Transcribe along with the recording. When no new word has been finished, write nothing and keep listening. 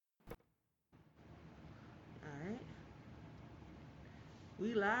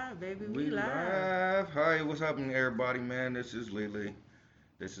We live, baby. We We live. live. Hi, what's happening, everybody, man? This is Lily.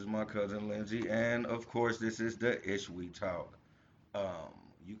 This is my cousin Lindsay, and of course, this is the Ish We Talk.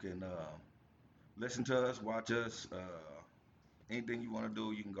 You can listen to us, watch us. Anything you want to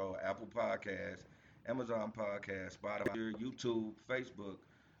do, you can go Apple Podcasts, Amazon Podcasts, Spotify, YouTube, Facebook,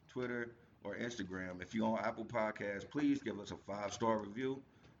 Twitter, or Instagram. If you're on Apple Podcasts, please give us a 5-star review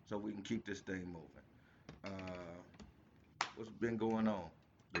so we can keep this thing moving. Uh, what's been going on,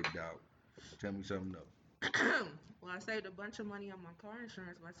 big dog? Tell me something up. Well, I saved a bunch of money on my car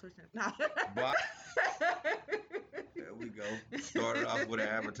insurance by switching. No. But there we go. Started off with an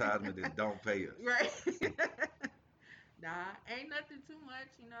advertisement that don't pay us. Right. Nah, ain't nothing too much,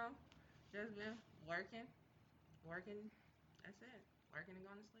 Just been working, working. That's it. Working and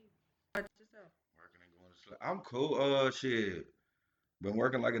going to sleep. What yourself? Working and going to sleep. I'm cool. Shit. Been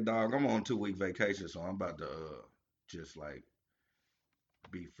working like a dog. I'm on 2 week vacation, so I'm about to just like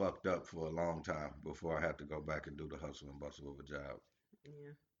be fucked up for a long time before I have to go back and do the hustle and bustle of a job.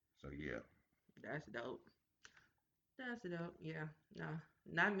 Yeah, So yeah. that's dope. That's dope. Yeah, no,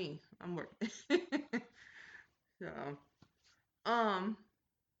 not me. I'm working. So, um,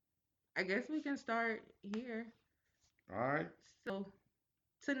 I guess we can start here. All right. So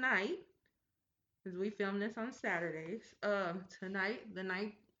tonight, because we film this on Saturdays. Tonight, the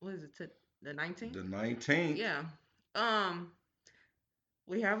night was it the 19th? The 19th. Yeah. Um,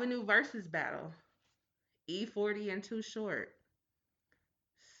 we have a new versus battle. E40 and Too Short.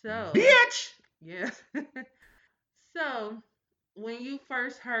 So Bitch. yeah. So when you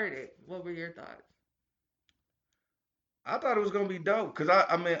first heard it, what were your thoughts? I thought it was gonna be dope. Cause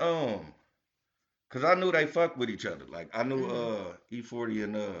I knew they fucked with each other. Like I knew Mm, E40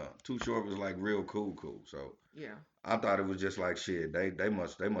 and Too Short was like real cool. So yeah. I thought it was just like shit. They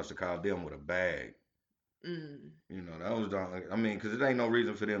must have called them with a bag. Mm, That was the. I mean, cause it ain't no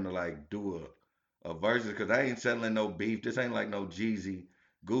reason for them to like do a versus, cause they ain't settling no beef. This ain't like no Jeezy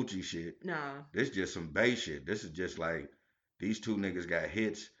Gucci shit. no. This just some Bay shit. This is just like these two niggas got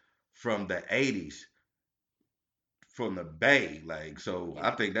hits from the '80s from the Bay. Like, so I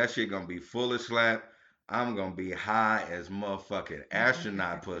Yeah. think that shit gonna be full of slap. I'm gonna be high as motherfucking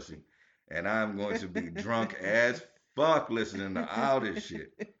astronaut pussy, and I'm going to be drunk as fuck listening to all this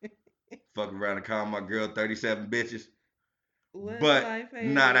shit. Fuck around and call my girl 37 bitches. What's But my not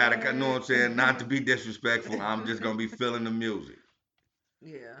favorite out of, know what word? I'm saying? Not to be disrespectful. I'm just gonna be feeling the music.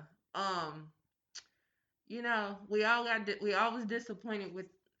 Yeah. We all was disappointed with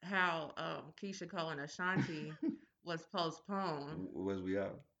how Keisha Cole and Ashanti was postponed. Was we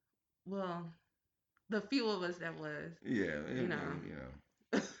out? Well, the few of us that was, Yeah, you I know. mean,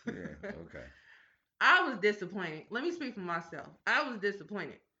 yeah, okay. I was disappointed. Let me speak for myself. I was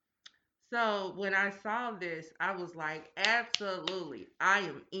disappointed. So when I saw this, I was like, absolutely, I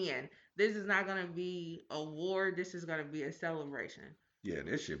am in. This is not gonna be a war. This is gonna be a celebration. Yeah,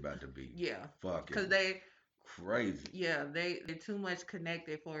 this shit about to be Yeah, because fucking they, crazy. yeah, they're too much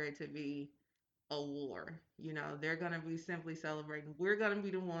connected for it to be a war. They're gonna be simply celebrating. We're gonna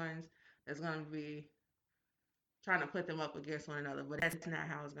be the ones that's gonna be trying to put them up against one another, but that's not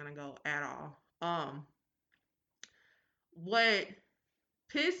how it's gonna go at all. What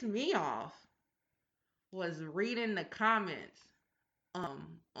pissed me off was reading the comments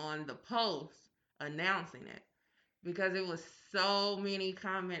on the post announcing it because it was so many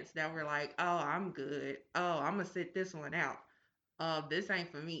comments that were like, "Oh, I'm good. Oh, I'm gonna sit this one out. This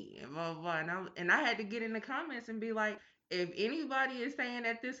ain't for me." And blah blah. Blah. And I had to get in the comments and be like, if anybody is saying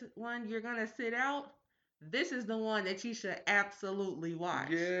that this one you're gonna sit out, this is the one that you should absolutely watch.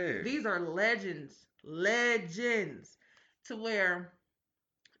 Yeah. These are legends. To where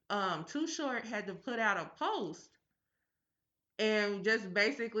Too Short had to put out a post and just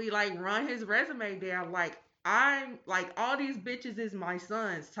basically like run his resume down like I'm like all these bitches is my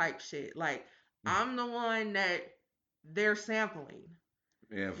sons type shit. Like I'm the one that they're sampling.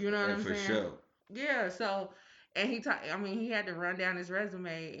 Yeah, You know what and I'm for saying? sure. Yeah, so and I mean he had to run down his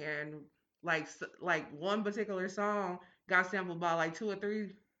resume and like one particular song got sampled by like two or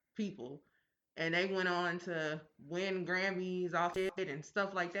three people and they went on to win Grammys off it and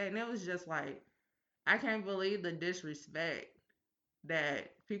stuff like that and it was just like I can't believe the disrespect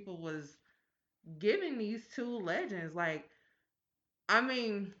that people was giving these two legends. Like, I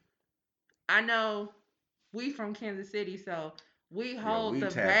mean, I know we from Kansas City, so we Yeah, hold we the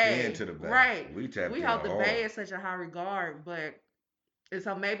tapped Bay, into the bay. right? We We tapped in hold the Bay hard. in such a high regard, but and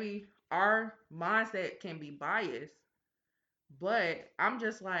so maybe our mindset can be biased. But I'm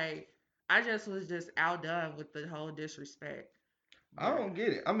just like, I just was just outdone with the whole disrespect. I But don't get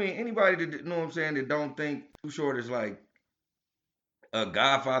it. I mean, anybody that know what I'm saying that don't think Too Short is like a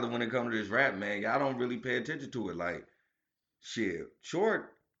godfather when it comes to this rap, man. Y'all don't really pay attention to it. Like shit,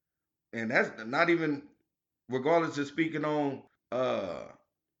 Short, and that's not even regardless of speaking on uh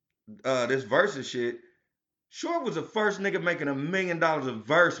this versus shit. Short was the first nigga making $1 million a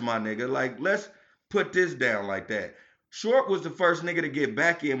verse, my nigga. Like, let's put this down like that. Short was the first nigga to get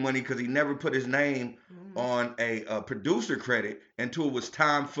back end money because he never put his name Hmm. on a producer credit until it was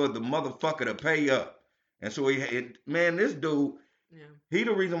time for the motherfucker to pay up. And so man, this dude, Yeah. he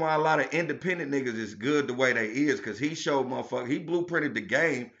the reason why a lot of independent niggas is good the way they is, cause he showed motherfucker, he blueprinted the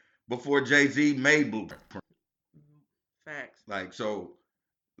game before Jay-Z made blueprint. Facts. Like, so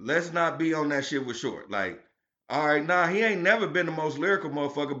let's not be on that shit with Short. Like, all right, nah, he ain't never been the most lyrical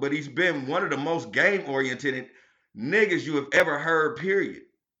motherfucker, but he's been one of the most game oriented niggas you have ever heard. Period.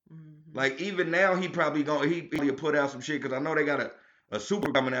 Hmm. Like even now, he probably put out some shit because I know they got a super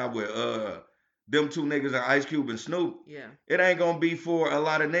coming out with them two niggas and Ice Cube and Snoop. Yeah. It ain't gonna be for a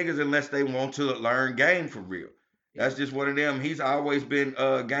lot of niggas unless they want to learn game for real. Yeah. That's just one of them. He's always been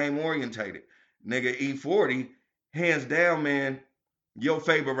game orientated. Nigga E40, hands down, man, your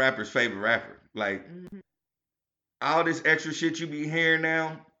favorite rapper's favorite rapper. Like Hmm. all this extra shit you be hearing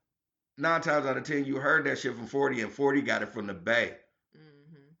now, 9 times out of 10 you heard that shit from 40 and 40 got it from the Bay.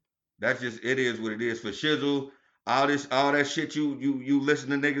 Hmm. That's just it is what it is for Shizzle. All that shit you listen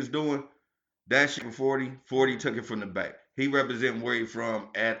to niggas doing, that shit from 40, 40 Right. took it from the Bay. He represent where he from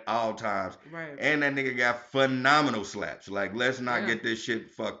at all times. Right. And that nigga got phenomenal slaps. Like let's not Yeah. get this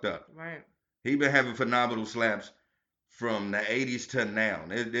shit fucked up. Right. He been having phenomenal slaps from the 80s to now.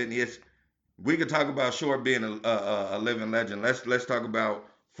 It's we could talk about Short being a living legend. Let's talk about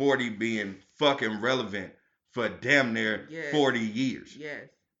 40 being fucking relevant for damn near Yes. 40 years. Yes.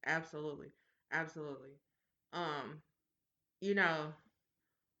 Absolutely. Absolutely. Um, you know,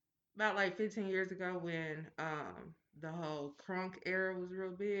 about like 15 years ago when the whole crunk era was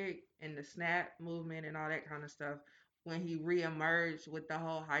real big and the snap movement and all that kind of stuff, when he reemerged with the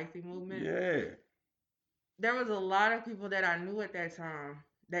whole hyphy movement, Yeah. there was a lot of people that I knew at that time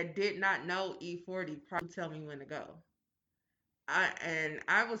that did not know E40 probably tell me when to go.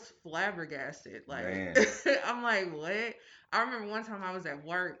 I was flabbergasted. Like Man. I'm like, what? I remember one time I was at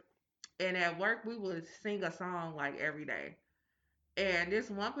work, and at work we would sing a song like every day. And this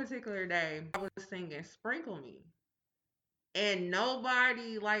one particular day, I was singing "Sprinkle Me," and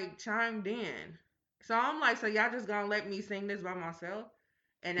nobody like chimed in. So I'm like, so y'all just gonna let me sing this by myself?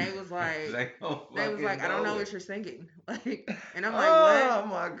 And They don't they was like, fucking I don't know know what it. you're singing. Like, and I'm like, what? Oh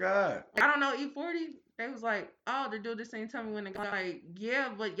my god. I don't know E40. They was like, oh, the dude this ain't tell me when to go. Like, yeah,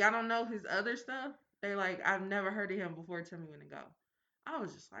 but y'all don't know his other stuff. They like, I've never heard of him before. Tell me when to go. I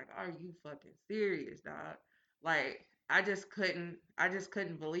was just like, are you fucking serious, dog? Like, I just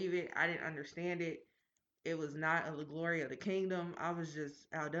couldn't believe it. I didn't understand it. It was not of the glory of the kingdom. I was just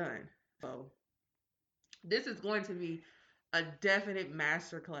outdone. So this is going to be a definite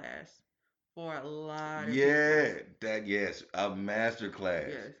masterclass for a lot of people. Yeah, that yes, a master class.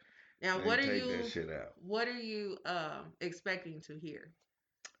 Yes. Now, Man, take that shit out. what are you expecting to hear?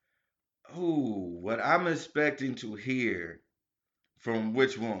 Ooh, what I'm expecting to hear from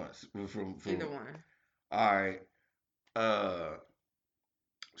which ones? Either From one. all right. Uh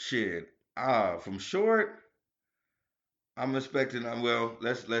shit. From Short, I'm expecting well,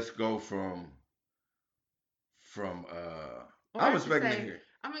 let's go from Or I'm I should expecting to say, hear.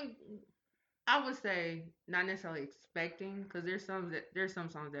 I mean, I would say not necessarily expecting, because there's some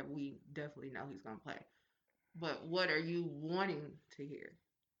songs that we definitely know he's gonna play. But what are you wanting to hear?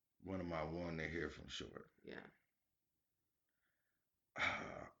 What am I wanting to hear from Short? Yeah.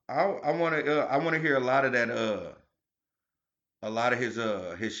 I want to hear a lot of that a lot of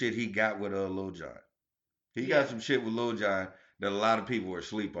his shit he got with Lil Jon. He got Yeah. some shit with Lil Jon that a lot of people are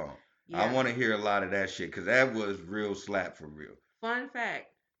asleep on. I Yeah. want to hear a lot of that shit because that was real slap for real. Fun fact: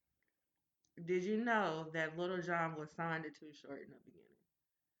 did you know that Little John was signed to Too Short in the beginning?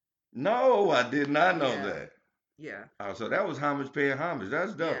 No, I did not know Yeah. that. Yeah. Oh, so that was homage paying homage.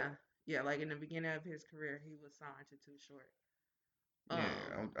 That's dope. Yeah. Yeah. Like in the beginning of his career, he was signed to Too Short. Um.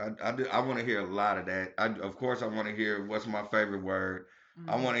 Yeah, I want to hear a lot of that. Of course, I want to hear what's my favorite word.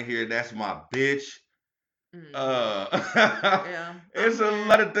 I Mhm. want to hear that's my bitch. Mhm. Uh, Yeah. I'm it's a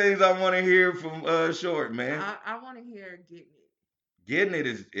lot hearing. of things I want to hear from Short, man. I want to hear "Getting It." Getting it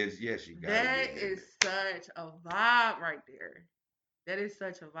is yes, you gotta That get getting is it. such a vibe right there. That is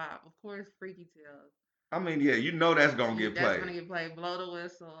such a vibe. Of course, Freaky Tales. I mean, yeah, you know that's gonna get That's played. gonna get played. Blow the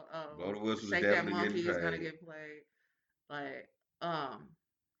whistle. Blow the whistle is Shake that definitely getting monkey is gonna paid. get played. Like um,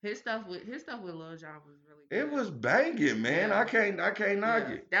 his stuff with Lil Jon was really It good. was banging, man. Yeah, I can't knock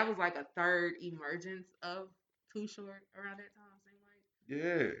yeah. it. That was like a third emergence of Too Short around that time. Seemed like.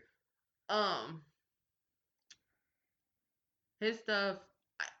 Yeah. Um, his stuff,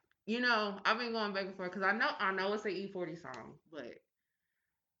 I've been going back and forth because I know it's an E40 song, but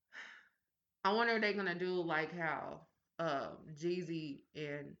I wonder if they're gonna do like how Jeezy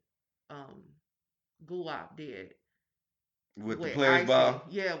and um Guwap did With the with players Icy. ball.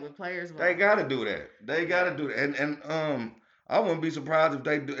 Yeah, with Players They Ball. gotta do that. They Yeah. gotta do that. And I wouldn't be surprised if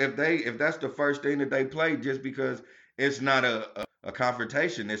they do if that's the first thing that they play just because it's not a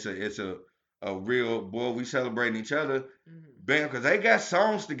confrontation. It's a real boy, we celebrating each other. Hmm. Bam, because they got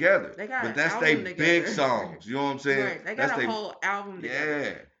songs together. They got But an that's they album big together. songs. You know what I'm saying? Right. They got That's a they whole album together.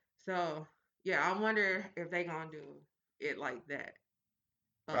 yeah. So yeah, I wonder if they gonna do it like that.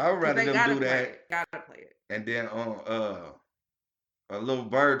 I would Cause rather they them gotta do play that. it. Gotta play it. And then a little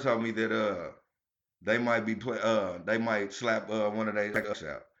bird told me that they might slap one of their tracks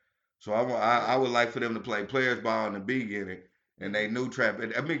out. So I Really. would like for them to play players ball in the beginning and they Hmm. new trap.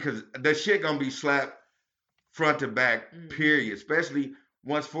 I mean, cause the shit gonna be slapped front to back, Hmm. period. Especially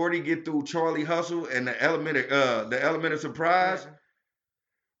once 40 get through Charlie Hustle and the element of surprise, Yeah.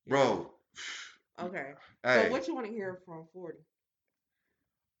 Yeah. bro. Okay. So Hey, what you want to hear from 40?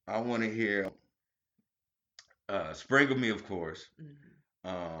 I want to hear Sprinkle Me, of course.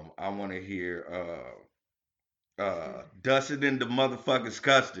 Hmm. I want to hear Dustin in the motherfucking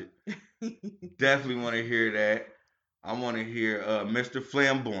Custard. Definitely want to hear that. I want to hear Mr.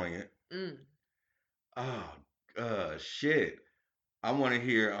 Flamboyant. Mm. Oh, shit. I want to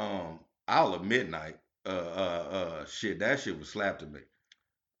hear Owl of Midnight. Shit, that shit was slapped to me.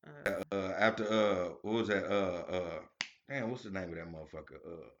 Uh, After what was that? Damn, what's the name of that motherfucker?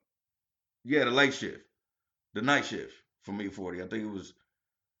 Yeah, the late shift, the night shift for me 40. I think it was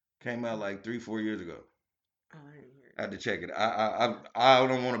came out like 3 4 years ago. I didn't hear I had that. to check it. I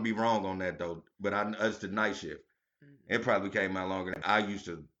don't want to be wrong on that though, but it's the night shift. It Hmm. probably came out longer than I used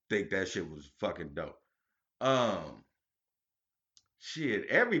to think that shit was fucking dope. Um, shit,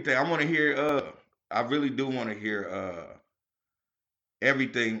 everything. I want to hear. I really do want to hear.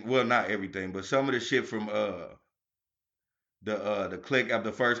 Everything. Well, not everything, but some of the shit from the click of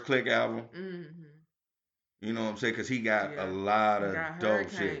the first click album. Hmm. You know what I'm saying? Cause he got a Yeah. lot He of got dope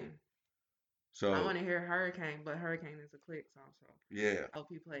shit. Hurricane. I want So to hear Hurricane, but Hurricane is a click song, so yeah, I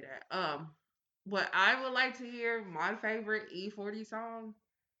hope you play that. What I would like to hear, my favorite E40 song,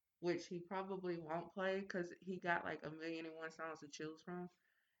 which he probably won't play because he got like 1,000,001 songs to choose from,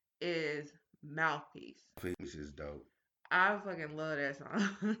 is Mouthpiece. piece is dope. I fucking love that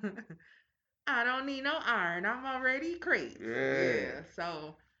song. I don't need no iron. I'm already crazy. Yeah, Yeah.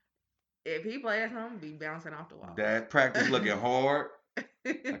 So if he play that song, I'm gonna be bouncing off the that practice walls. looking hard.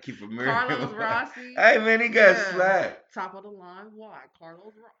 I keep a mirror. Carlos Rossi. Hey man, he got Yeah. slapped. Top of the line. Why?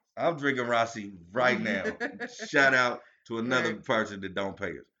 Carlos I'm drinking Rossi right now. Rossi. Shout out to another Right. person that don't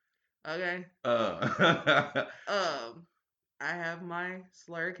pay us. Okay. Uh, Um, I have my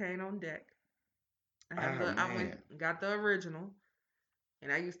Slurricane on deck. ah I went man, got the original,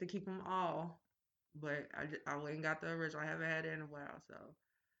 and I used to keep them all, but I went and got the original. I haven't had it in a while, so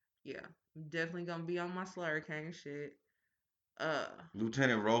yeah, definitely gonna be on my Slurricane shit. Uh,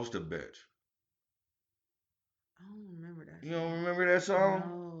 Lieutenant Roaster bitch. I don't remember that You don't song. remember that song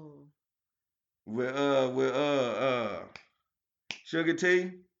No, with Sugar T?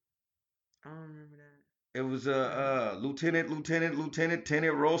 I don't remember It was that. Lieutenant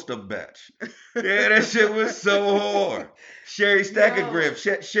Tenant Roaster batch. Yeah, that shit was so hard. Sherry Stacker Yo, Grip,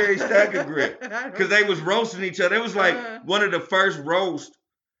 Sherry Stacker Grip, I because don't. they was roasting each other. It was like Uh, one of the first roast,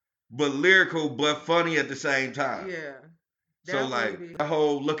 but lyrical, but funny at the same time. yeah, So definitely like be. that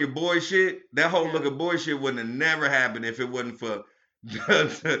whole looking boy shit, that whole Yeah. looking boy shit wouldn't have never happened if it wasn't for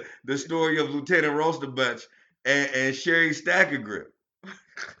the story of Lieutenant Roaster Batch and Sherry Stacker Grip.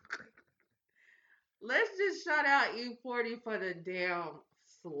 Let's just shout out E40 for the damn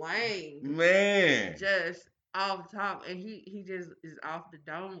slang. Man. Just off top, and he just is off the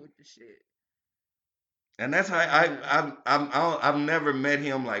dome with the shit. And that's how Yeah. I've never met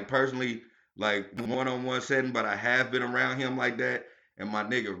him like personally, like one on one setting, but I have been around him like that. And my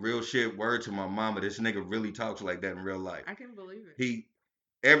nigga, real shit, word to my mama, this nigga really talks like that in real life. I can believe it. He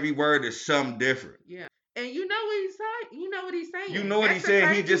every word is something different. Yeah. And you know what he's saying? You know what he's You saying. know what That's he's the saying?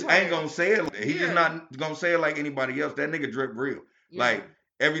 He crazy just ain't part. gonna say it. He just Yeah. not gonna say it like anybody else. That nigga drip real. Yeah. Like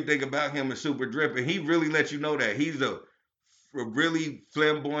everything about him is super drip, and he really lets you know that he's a really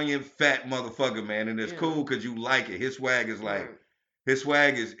flamboyant fat motherfucker, man. And it's Yeah. cool because you like it. His swag is like Right. his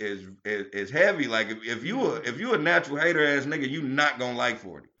swag is heavy. Like if Hmm. you a natural hater ass nigga, you not gonna like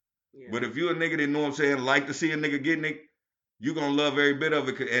 40. Yeah. But if you a nigga that know what I'm saying, like to see a nigga getting it, you gonna love every bit of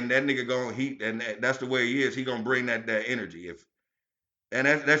it. And that nigga gonna that's the way he is. He gonna bring that energy. And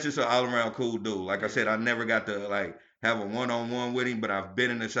that's just an all around cool dude. Like I Yeah. said, I never got to like have a one on one with him, but I've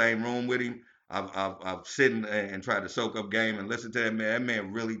been in the same room with him. I've sitting and tried to soak up game and listen to that man. That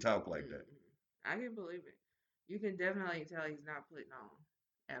man really talk like that. Mm-hmm. I can believe it. You can definitely tell he's not putting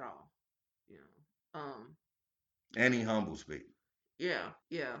on at all. You know. And he humble speak. Yeah.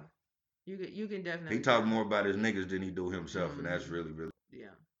 Yeah. You can He definitely talk tell. more about his niggas than he do himself, and that's Mm-hmm. really, really.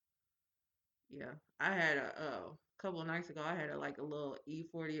 Yeah. Yeah. I had a couple of nights ago. I had a little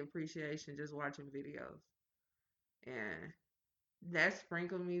E40 appreciation just watching videos, and that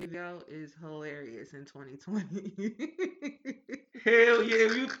Sprinkle Me video is hilarious in 2020. Hell yeah,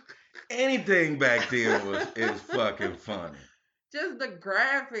 if you anything back then was is fucking funny. Just the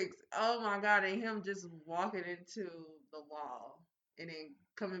graphics. Oh my god, and him just walking into the wall and then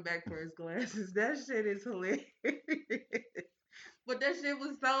coming back for his glasses. That shit is hilarious. But that shit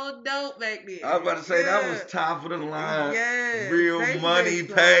was so dope back I was then. about to say that was Yeah. top of the line, Yes. real They spent money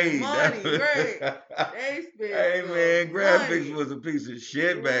some paid. money, right? They spent Hey man, some graphics money. was a piece of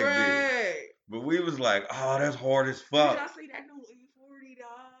shit back then. Right. But we was like, oh, that's hard as Did fuck. y'all see that new E40 dog?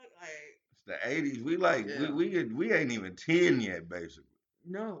 Like, It's the '80s. We like yeah. we ain't even 10 yet, basically.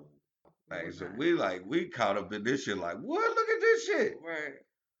 No. We Like were so not. we caught up in this shit. Like what? Look at this shit. Right.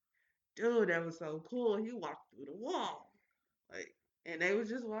 Dude, that was so cool. He walked through the wall. Like, and they was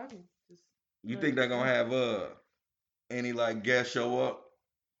just walking. You think Just they're gonna walking. have any like guests show up?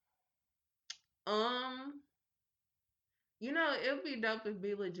 Um, it would be dope if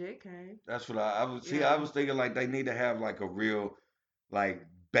Be Legit came. That's what I was see. I Yeah. was thinking like they need to have like a real like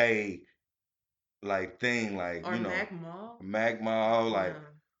Bay like thing like Or Mac Mall. Mac Mall like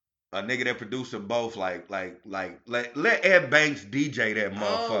Yeah. a nigga that produced them both like let Ed Banks DJ that Oh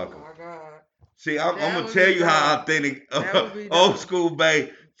motherfucker. my god. See, I'm That gonna would tell be you how dope. authentic That would be old dope. school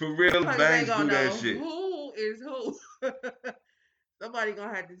Bay for real Motherfuckers ain't Banks gonna do that know shit. who is who. Somebody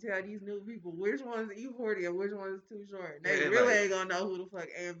gonna have to tell these new people which one's E40 and which one's Too Short. They Yeah, really like ain't gonna know who the fuck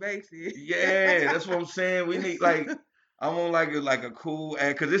Ed Banks is. yeah, that's what I'm saying. We need like I want like a cool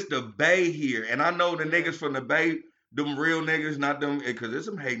ad because it's the Bay here, and I know the Yeah. niggas from the Bay, them real niggas, not them, because there's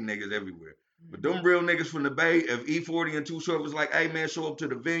some hating niggas everywhere. But them Hmm. real niggas from the Bay, if E40 and Too Short was like, hey man, show up to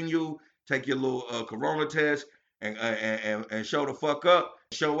the venue, take your little Corona test, and show the fuck up,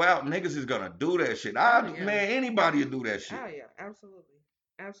 show out, niggas is gonna do that shit. Oh yeah. Man, anybody will do that shit. Oh yeah. Absolutely.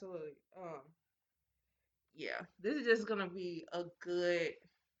 Absolutely. Yeah. This is just gonna be a good.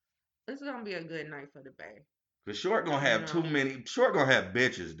 This is gonna be a good night for the Bay. Cause Short gonna You have too know. many. Short gonna have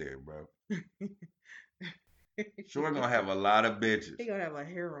bitches there, bro. Short gonna have a lot of bitches. He gonna have a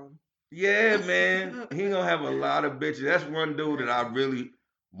harem. Yeah, man. He gonna have a lot of bitches. That's one dude that I Right. really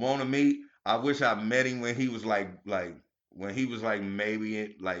want to meet. I wish I met him when he was like when he was like maybe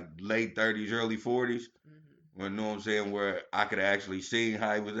in like late 30s, early 40s. Hmm. When you know what I'm saying, where I could actually see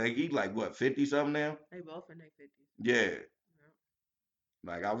how he was like he like what 50 something now? They both in their 50s. Yeah.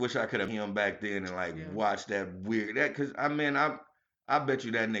 Like I wish I could have him back then and like Yeah. watch that weird that cause I mean I bet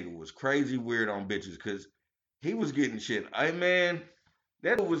you that nigga was crazy weird on bitches cause he was getting shit. Hey man,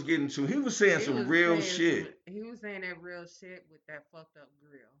 that dude was getting some he was saying some real shit. He was saying that real shit with that fucked up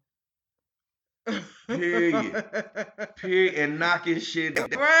grill. Period. Period. And knocking shit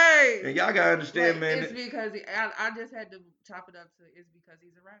out. Right. And y'all gotta understand, Like man. it's because I just had to chop it up to it's because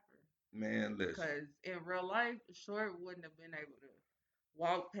he's a rapper. Man, listen. Because in real life, Short wouldn't have been able to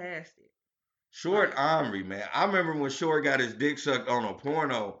walk past it. Short Like, Omri, man. I remember when Short got his dick sucked on a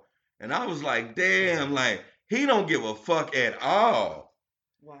porno, and I was like, damn, like, he don't give a fuck at all.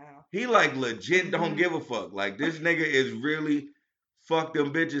 wow. He like legit don't Hmm. give a fuck. Like this nigga is really fuck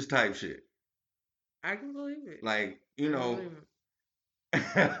them bitches type shit. I can believe it. Like, I can believe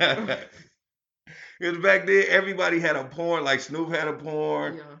it. Because back then everybody had a porn, like Snoop had a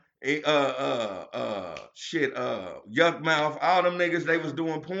porn, Yeah. shit, Yuck Mouth, all them niggas, they was Yeah.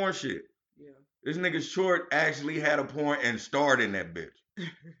 doing porn shit. Yeah. This nigga Short actually had a porn and starred in that bitch.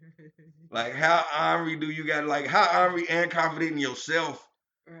 Like, how ornery do you got? Like, how ornery and confident in yourself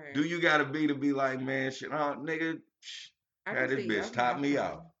do Right. you gotta be to be like, man, shit, nigga, I can had this see bitch Yuck top Mouth me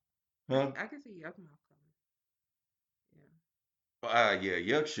out, coming. huh? I can see Yuck Mouth coming. Yeah,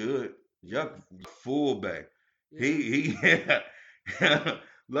 Yuck should. Yeah. Yuck fullback. Yeah. He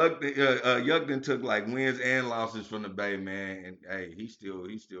Luck Yuck done took like wins and losses from the Bay, man, and hey, he's still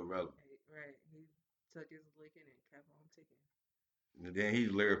relevant. Right. He took his licking and kept on ticking. And then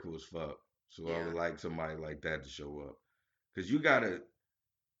he's lyrical as fuck. So I Yeah. would like somebody like that to show up. Cause you gotta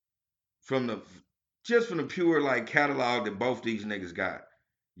from the just from the pure like catalog that both these niggas got,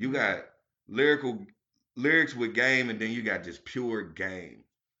 you Mhm. got lyrical lyrics with game and then you got just pure game.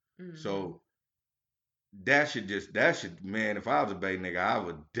 Mhm. So that should man. If I was a Bay nigga, I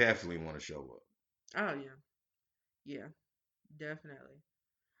would definitely want to show up. Oh yeah, yeah, definitely.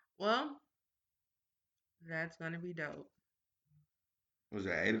 Well, that's gonna be dope. Was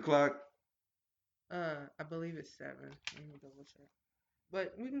it 8 o'clock? I believe it's 7. Let me double check.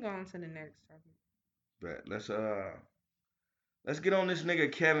 But we can go on to the next topic. But let's get on this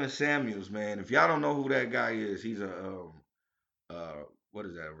nigga Kevin Samuels, man. If y'all don't know who that guy is, he's a uh what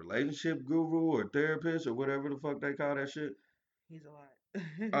is that, a relationship guru or therapist or whatever the fuck they call that shit. He's a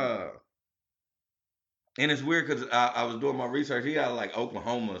lot. Uh and it's weird because I was doing my research. He out of like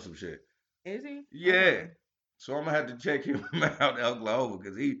Oklahoma or some shit. Is he? Yeah. Okay. So I'm gonna have to check him out in Oklahoma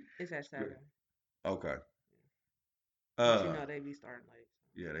because he It's at 7. okay. But you Uh know they be starting late.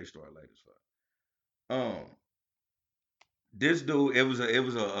 yeah, they start late as fuck. This dude, it was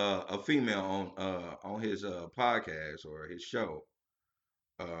a female on his podcast or his show.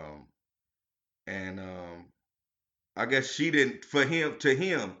 Um and I guess she didn't for him to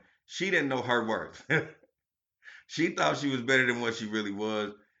him, she didn't know her worth. She thought she was better than what she really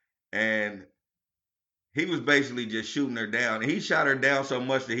was. And he was basically just shooting her down. And he shot her down so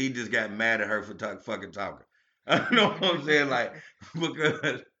much that he just got mad at her for fucking talking. I know what I'm saying? Like,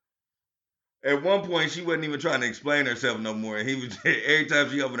 because at one point she wasn't even trying to explain herself no more. And he was every time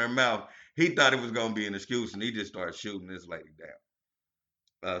she opened her mouth, he thought it was gonna be an excuse, and he just started shooting this lady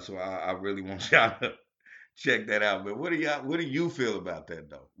down. So I really want y'all to check that out. But what do you feel about that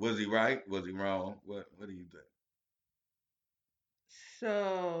though? Was he right? Was he wrong? What do you think?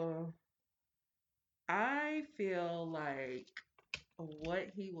 So I feel like what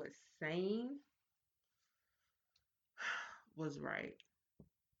he was saying was right.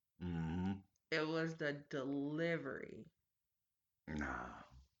 Mm-hmm. It was the delivery. Nah.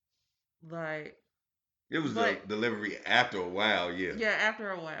 Like, It was the but delivery after a while, yeah. yeah,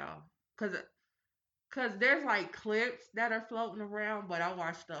 after a while, cause there's like clips that are floating around, but I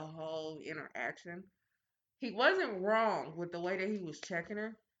watched the whole interaction. He wasn't wrong with the way that he was checking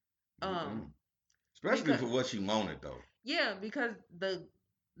her. Um, Mm-mm. Especially because for what she wanted though. yeah, because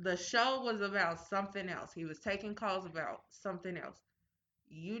the show was about something else. He was taking calls about something else.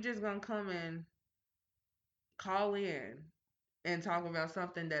 You just gonna come and call in and talk about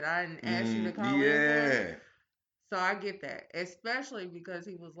something that I didn't ask you to call in for. Yeah. So I get that, especially because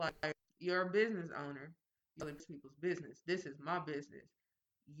he was like, "You're a business owner. You other people's business. This is my business.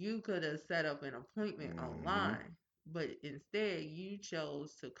 You could have set up an appointment Mm-hmm. online, but instead you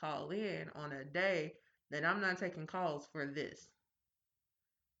chose to call in on a day that I'm not taking calls for this."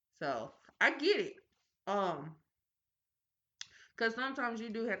 So I get it. Um, because sometimes you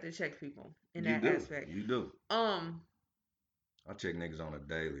do have to check people in You that do. aspect. You do. Um, I check niggas on a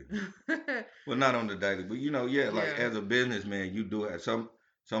daily. Well, not on the daily, but yeah, like yeah, as a businessman, you do have some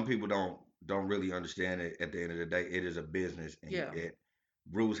people don't really understand it. At the end of the day, it is a business, and yeah,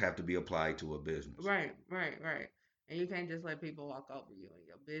 rules have to be applied to a business. right, right, right. And you can't just let people walk over you in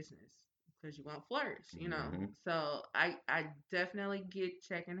your business because you want flourish. Mm-hmm. So I definitely get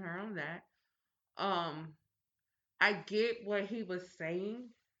checking her on that. Um, I get what he was saying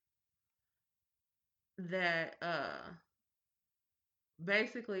that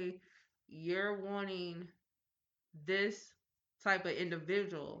basically you're wanting this type of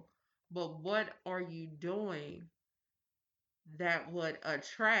individual, but what are you doing that would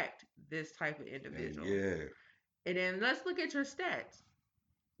attract this type of And individual? yeah. And then let's look at your stats.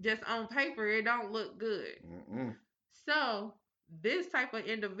 Just on paper, it don't look good. Mm-mm. So this type of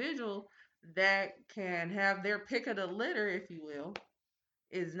individual that can have their pick of the litter, if you will,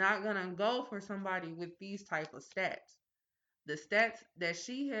 is not gonna go for somebody with these type of stats. The stats that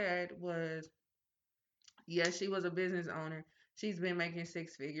she had was, yes, she was a business owner. She's been making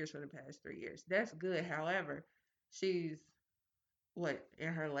 6 figures for the past 3 years. That's good. However, she's what, in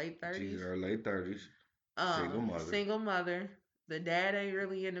her late She's in 30s? her late 30s, single mother. Single mother. The dad ain't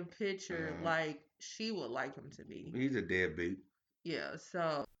really in the picture Uh, like she would like him to be. he's a deadbeat. Yeah,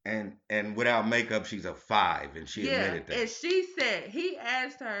 so And without makeup, she's a 5, and she yeah, admitted and that. she said he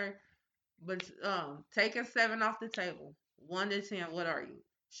asked her, but take a 7 off the table. 1 to 10, what are you?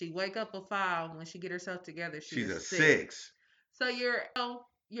 She wake up a 5. When she get herself together, she She's a a 6. 6. So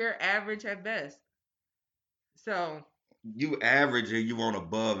you're average at best. So You average and you want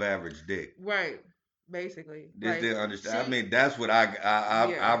above average dick. right, basically, Just like didn't understand. I she, mean, that's what I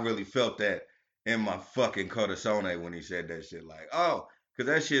yeah, really felt that in my fucking corazón when he said that shit. Like, oh,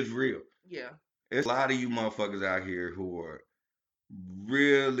 because that shit's real. yeah, It's a lot of you motherfuckers out here who are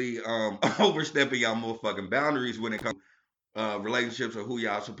really overstepping y'all motherfucking boundaries when it comes to relationships or who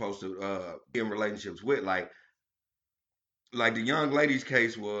y'all supposed to be in relationships with. Like the young lady's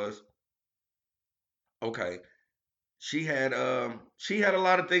case was, Okay, she had a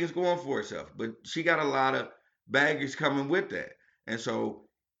lot of things going for herself, but she got a lot of baggage coming with that. And so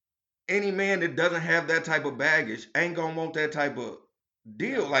any man that doesn't have that type of baggage ain't gonna want that type of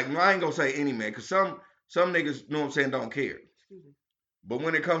deal. Yeah. Like, no, I ain't gonna say any man, cause some niggas, know what I'm saying, don't care. Excuse me. But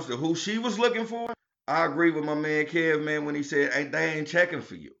when it comes to who she was looking for, I agree with my man Kev, man, when he said ain't they ain't checking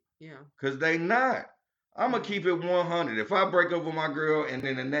for you. Yeah. Cause they not. I'm gonna Yeah. keep it 100. If I break up with my girl and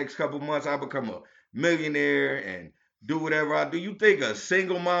in the next couple months I become a millionaire and do whatever I do, you think a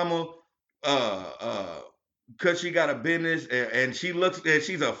single mama, uh, uh, cause she got a business and she looks and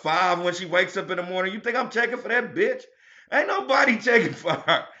she's a 5 when she wakes up in the morning, you think I'm checking for that bitch? Ain't nobody checking for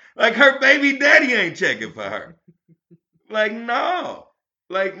her. Like her baby daddy ain't checking for her. Like, no.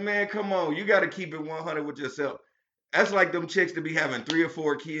 Like, man, come on. You got to keep it 100 with yourself. That's like them chicks to be having 3 or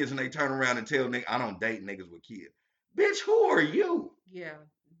 4 kids and they turn around and tell niggas, I don't date niggas with kids. Bitch, who are you? Yeah.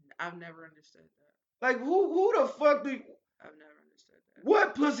 I've never understood Like, who the fuck do you, that. I've never understood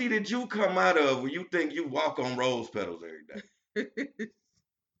what pussy did you come out of when you think you walk on rose petals every day?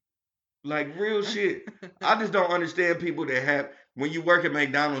 Like, real shit. that. I just don't understand people that have, when you work at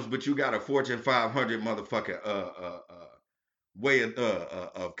McDonald's, but you got a Fortune 500 motherfucker way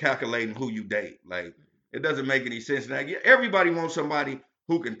of calculating who you date. Like, it doesn't make any sense. Now, everybody wants somebody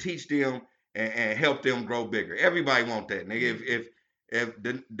who can teach them and help them grow bigger. Everybody want that. Nigga, if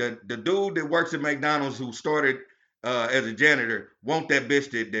the dude that works at McDonald's who started as a janitor want that bitch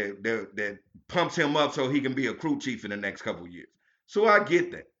that pumps him up so he can be a crew chief in the next couple years. So I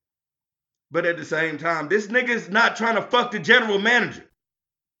get that. But at the same time, this nigga is not trying to fuck the general manager.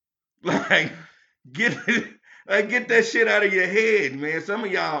 Like, get get that shit out of your head, man. Some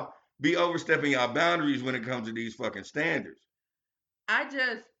of y'all be overstepping y'all boundaries when it comes to these fucking standards. I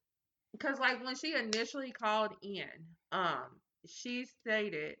just, because like when she initially called in, she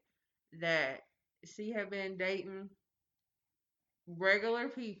stated that she had been dating regular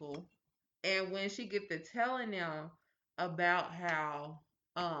people, and when she get to telling them about how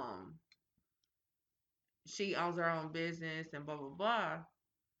um she owns her own business and blah blah blah,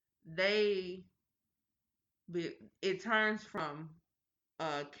 they it turns from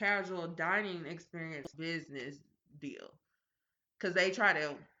a casual dining experience business deal because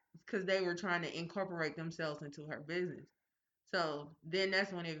they were trying to incorporate themselves into her business. So then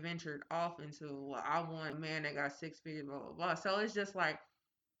that's when it ventured off into, well, I want a man that got 6 figures, blah blah blah. So it's just like,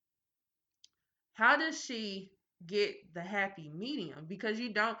 how does she get the happy medium? Because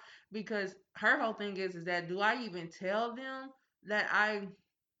you don't, because her whole thing is that, do I even tell them that I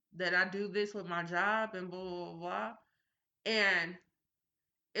do this with my job and blah blah blah? And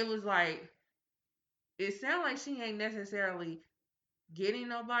it was like, it sounded like she ain't necessarily getting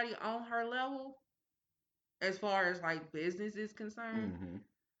nobody on her level as far as like business is concerned, Mm-hmm.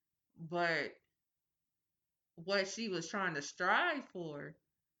 but what she was trying to strive for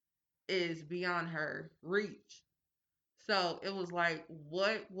is beyond her reach. So it was like,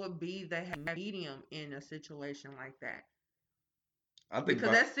 what would be the medium in a situation like that? I think Because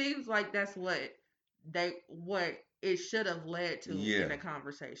about, that seems like that's what it should have led to yeah. in a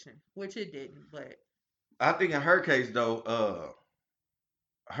conversation, which it didn't. But I think in her case though,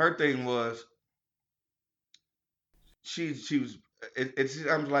 her thing was she was it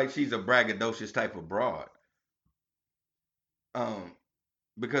sounds like she's a braggadocious type of broad. Um,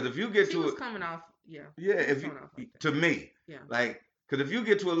 because if you get she to was it, coming off, yeah, yeah, she was if you coming off like that. to me, Yeah, like, because if you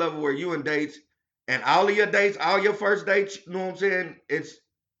get to a level where you in dates and all of your dates, all your first dates, you know what I'm saying?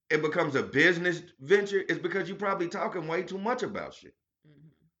 It becomes a business venture. It's because you probably talking way too much about shit. hmm,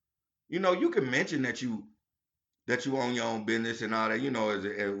 You know, you can mention that you own your own business and all that. You know, as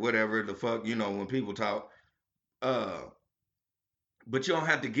whatever the fuck. You know, when people talk, uh, but you don't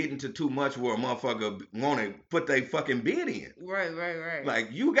have to get into too much where a motherfucker want to put their fucking bid in. right, right, right, Like,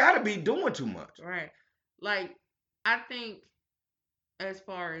 you got to be doing too much. right. Like, I think as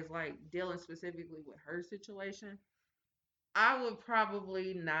far as like dealing specifically with her situation, I would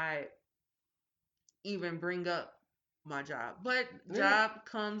probably not even bring up my job. But Yeah, job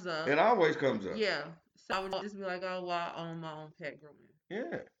comes it up, always comes up. yeah. So I would just be like, oh, well, I own my own pet grooming.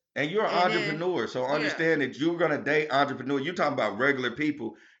 Yeah. And you're an And then, entrepreneur, so yeah, understand that you're gonna date entrepreneurs. You're talking about regular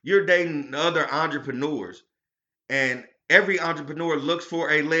people. You're dating other entrepreneurs, and every entrepreneur looks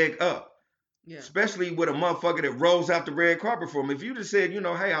for a leg up, yeah, especially with a motherfucker that rolls out the red carpet for him. If you just said,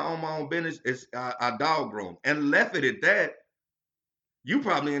 hey, I own my own business, it's I dog groom, and left it at that, you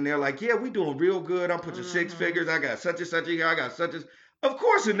probably in there like, yeah, we doing real good. I'm pushing six mm-hmm, figures. I got such and such a year. I got such as. Of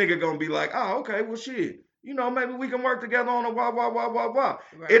course, a nigga gonna be like, oh, okay, well, shit. Maybe we can work together on a wah wah wah wah wah.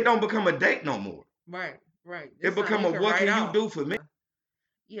 It right, don't become a date no more. right, right. It It's something become you a can what write can you off. do for me?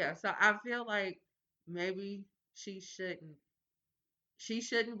 Yeah, yeah. So I feel like maybe she shouldn't. She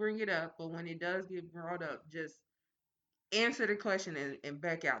shouldn't bring it up, but when it does get brought up, just answer the question and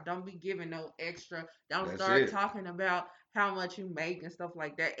back out. Don't be giving no extra. Don't That's start it. talking about how much you make and stuff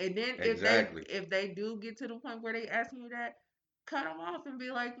like that. And then Exactly. if they do get to the point where they asking you that, cut them off and be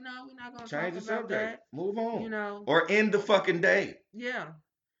like, no, we're not gonna Change talk the about subject. that. Move You on. know, Or end the fucking day. yeah,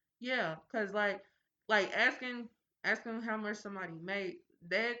 yeah, cause like asking how much somebody make,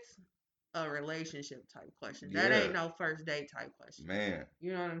 that's a relationship type question. That Yeah, ain't no first date type question. man.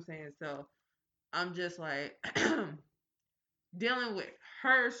 You know what I'm saying? So I'm just like dealing with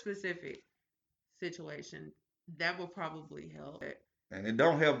her specific situation, that would probably help. And it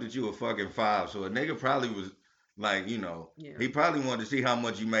don't help that you a fucking five. So a nigga probably was like, Yeah, he probably wanted to see how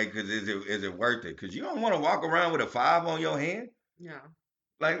much you make because is it worth it? Because you don't want to walk around with a five on your hand. yeah,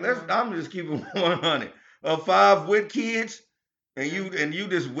 Like yeah, I'm just keeping 100. A five with kids, and yeah, you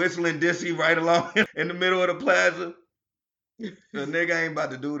just whistling Dissy right along in the middle of the plaza. A nigga ain't about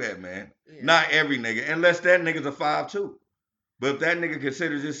to do that, man. yeah. Not every nigga, unless that nigga's a five too. But if that nigga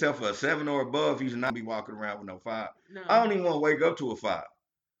considers himself a seven or above, he's not be walking around with no five. I No. don't even want to wake up to a five.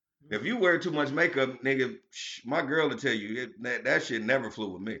 If you Mm-hmm. wear too much makeup, nigga, my girl will tell you that shit never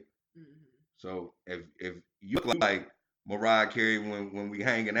flew with me. So if you look like Mariah Carey when we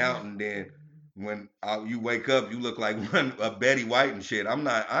hanging out, and then when you wake up, you look like a Betty White and shit.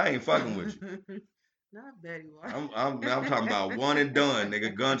 I ain't fucking with you. Mm-hmm. Not Betty White. I'm talking about one and done,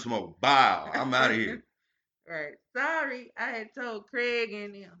 nigga. Gunsmoke, bow. I'm out of here. Right. Sorry, I had told Craig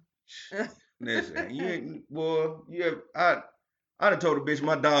and them. Listen, you ain't boy. Yeah, I done told the bitch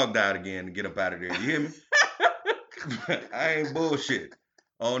my dog died again to get up out of there. You hear me? I ain't bullshit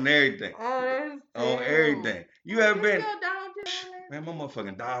on everything. Oh, that's On terrible. everything. You Well, ever didn't been? your dog just die Man, my last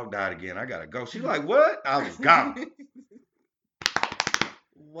motherfucking dog died again. I gotta go. She week? like, what? I was gone.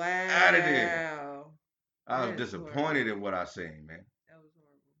 Out of there. Wow. I was That's disappointed horrible. in what I seen, man. That was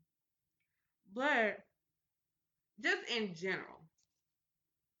horrible. But just in general,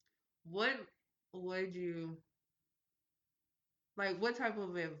 what would you what type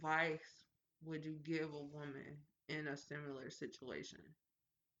of advice would you give a woman in a similar situation?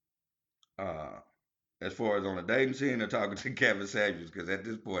 Uh, as far as on the dating scene or talking to Kevin Samuels, because at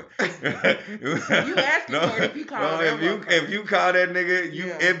this point, You asking no, for it if you call no, that if motherfucker. you call that nigga,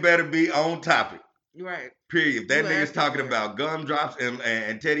 Yeah. it better be on topic. Right. Period. If that You nigga's asking talking for it. about gumdrops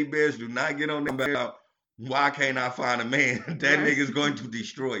and teddy bears, do not get on there about why can't I find a man? That Right. nigga's going to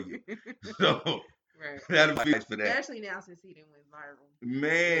destroy you. So Right. that'll be for that. Especially now since he didn't went viral. Yeah.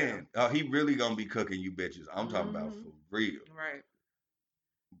 Man, oh, he really gonna be cooking you bitches. I'm talking about Mhm. for real. Right.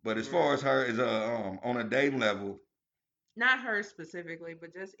 But as far Right. as her is on a dating level, Not her specifically,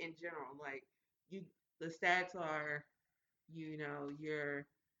 but just in general. Like you, the stats are, you're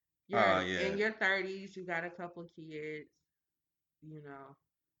yeah, in your 30s. You got a couple kids. You know.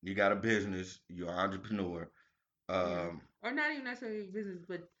 you got a business, you're an entrepreneur. Yeah. Um, Or not even necessarily business,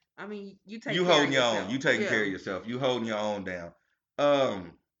 but I mean, you take you care of holding your own. yourself. You taking care Yeah. of yourself. You holding your own down.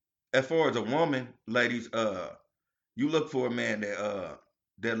 Um, as far as a woman, ladies, you look for a man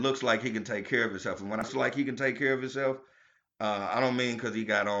that looks like he can take care of himself. And when I say like he can take care of himself, I don't mean because he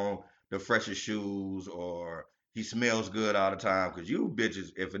got on the freshest shoes or he smells good all the time. Because you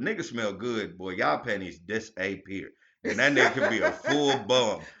bitches, if a nigga smell good, boy, y'all panties disappear. And that nigga can be a full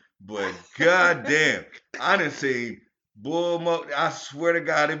bum. But goddamn, I done seen bull. I swear to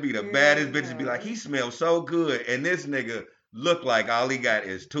God, it be the Yeah, baddest bitches. Be like, no. he smells so good, and this nigga look like all he got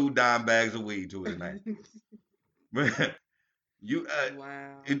is 2 dime bags of weed to his name. you,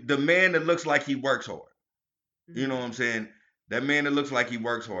 Wow. the man that looks like he works hard. You know what Hmm. I'm saying? That man that looks like he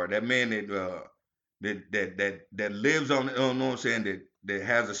works hard. That man that lives on. You know what I'm saying? That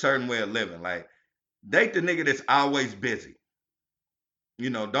has a certain way of living. Like date the nigga that's always busy.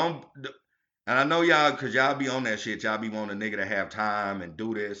 Don't. And I know y'all, cause y'all be on that shit. Y'all be wanting a nigga to have time and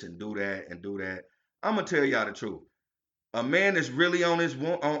do this and do that and do that. I'm gonna tell y'all the truth. A man that's really on his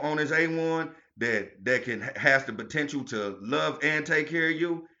on his A1 that can has the potential to love and take care of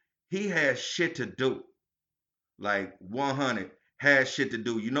you. He has shit to do. Like 100 has shit to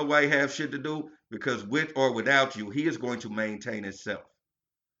do. You know why he has shit to do? Because with or without you, he is going to maintain himself.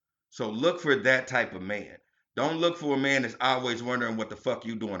 So look for that type of man. Don't look for a man that's always wondering what the fuck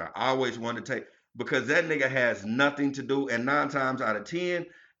you doing or always want to take because that nigga has nothing to do. And 9 times out of 10,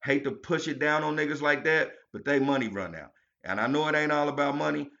 hate to push it down on niggas like that, but they money run out. And I know it ain't all about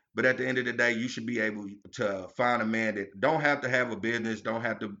money, but at the end of the day, you should be able to find a man that don't have to have a business, don't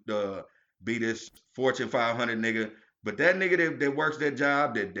have to be this Fortune 500 nigga, but that nigga that works that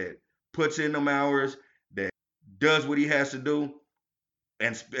job, that puts in them hours, that does what he has to do,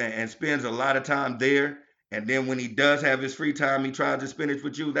 and spends a lot of time there. And then when he does have his free time, he tries to spend it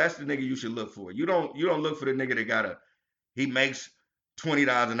with you. That's the nigga you should look for. You don't look for the nigga that he makes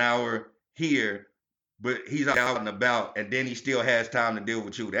 $20 an hour here, but he's out and about, and then he still has time to deal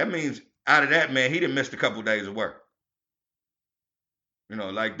with you. That means out of that man, he done missed a couple of days of work.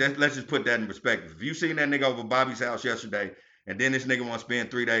 Like that. Let's just put that in perspective. If you seen that nigga over Bobby's house yesterday, and then this nigga want to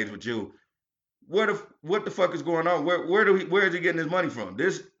spend 3 days with you, what the fuck is going on? Where is he getting his money from?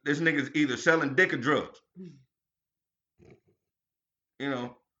 This nigga's either selling dick or drugs. You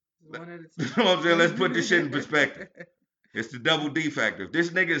know, One at a you know what I'm saying? Let's put this shit in time. perspective. It's the double D factor. If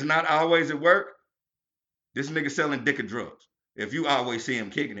this nigga is not always at work, this nigga selling dick or drugs. If you always see him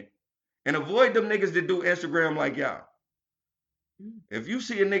kicking it. And avoid them niggas that do Instagram like y'all. If you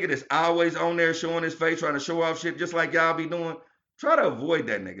see a nigga that's always on there showing his face, trying to show off shit just like y'all be doing, try to avoid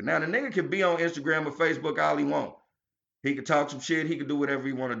that nigga. Now, the nigga can be on Instagram or Facebook all he want. He can talk some shit. He can do whatever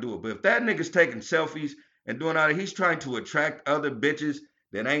he want to do. But if that nigga's taking selfies and doing all that, he's trying to attract other bitches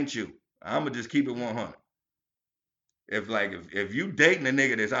that ain't you. I'ma just keep it 100. If you dating a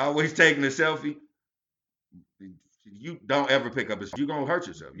nigga that's always taking a selfie, you don't ever pick up his. You gonna hurt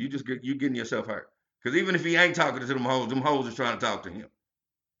yourself. You getting yourself hurt. Cause even if he ain't talking to them hoes is trying to talk to him.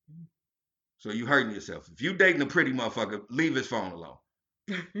 So you hurting yourself. If you dating a pretty motherfucker, leave his phone alone.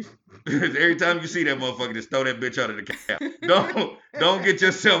 Every time you see that motherfucker, just throw that bitch under the couch. Don't get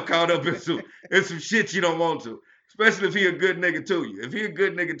yourself caught up in some shit you don't want to. Especially if he a good nigga to you. If he a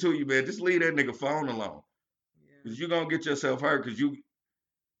good nigga to you, man, just leave that nigga phone alone. Cause you gonna get yourself hurt. Cause you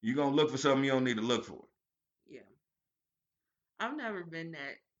gonna look for something you don't need to look for. Yeah. I've never been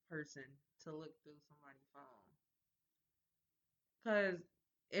that person to look through somebody's phone. Cause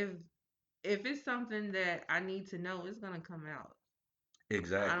if it's something that I need to know, it's gonna come out. I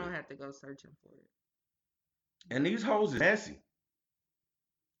Exactly. don't have to go searching for it. And these hoes is messy.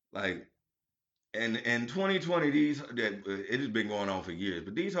 Like, and in 2020, it has been going on for years,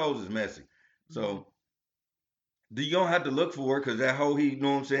 but these hoes is messy. Mm-hmm. So you don't have to look for her because that hoe he, you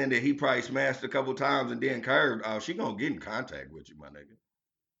know what I'm saying, that he probably smashed a couple times and then curved. Oh, she gonna get in contact with you, my nigga.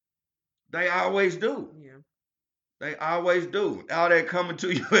 They always do. Yeah. They always do. All that coming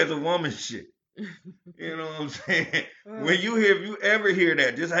to you as a woman shit. You know what I'm saying? If you ever hear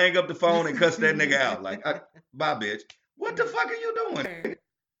that, just hang up the phone and cuss that nigga out. Like, bye, bitch. What the fuck are you doing?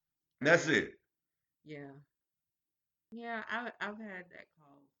 That's it. Yeah. Yeah, I've had that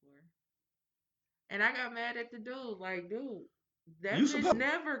call before. And I got mad at the dude. Like, dude, You that bitch supposed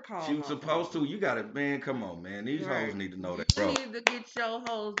never She called was my supposed to. phone. You gotta, man, come on, man. These hoes Right. need to know You that, bro. need to get your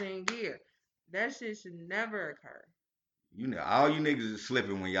hoes in gear. That shit should never occur. You know, all you niggas is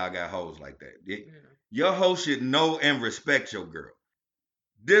slipping when y'all got hoes like that. Yeah. Your hoe should know and respect your girl.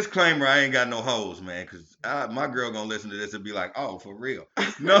 Disclaimer: I ain't got no hoes, man, because my girl gonna listen to this and be like, "Oh, for real."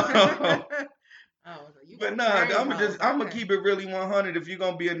 No, Oh, so you but got nah, trained hoes. I'm gonna Okay. keep it really 100. If you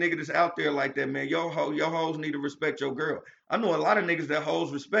gonna be a nigga that's out there like that, man, your hoes need to respect your girl. I know a lot of niggas that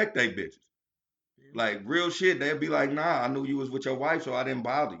hoes respect they bitches. Yeah. Like real shit, they'd be like, "Nah, I knew you was with your wife, so I didn't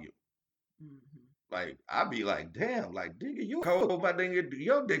bother you." Hmm. Like I'd be like, "Damn, like nigga, you cold, my nigga,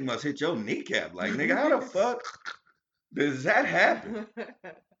 your dick must hit your kneecap." Like nigga, how the fuck does that happen?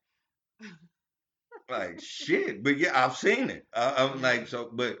 Like shit. But yeah, I've seen it. I'm Yeah. like so,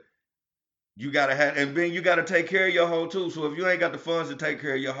 but you gotta have, and then you gotta take care of your hoe too. So if you ain't got the funds to take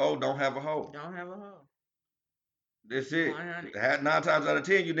care of your hoe, don't have a hoe. Don't have a hoe. That's it. 100. 9 times out of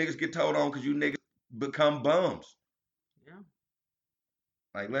 10, you niggas get told on because you niggas become bums. Yeah.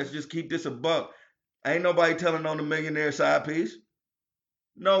 Like, Yeah. let's just keep this a buck. Ain't nobody telling on the millionaire side piece.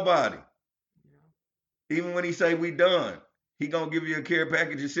 Nobody. Yeah. Even when he say we done, he gonna give you a care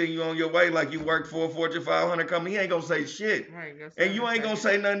package and send you on your way like you worked for a Fortune 500 company. He ain't gonna say shit. Right. That's And what you I ain't gonna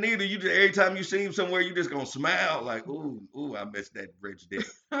say. say nothing either. You just every time you see him somewhere, you just gonna smile like, ooh, ooh, I miss that rich dick.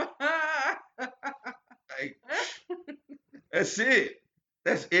 Like, that's it.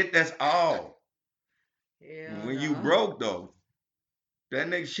 That's it. That's all. Hell When you no. broke though, that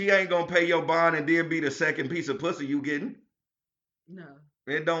nigga, she ain't gonna pay your bond and then be the second piece of pussy you getting. No.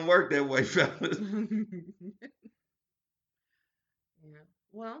 It don't work that way, fellas. Yeah.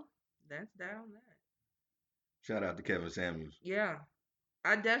 Well, that's that on that. Shout out to Kevin Samuels. Yeah.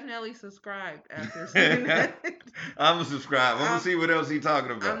 I definitely subscribed after seeing I'm that. gonna subscribe. I'm gonna I'm see what else he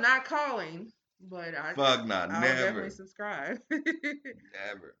talking I'm about. not calling, but Fuck not, I'll definitely never, subscribe.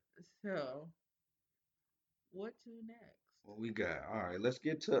 never. So, what to next? What we got? All right, let's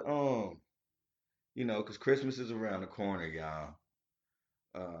get to cause Christmas is around the corner, y'all.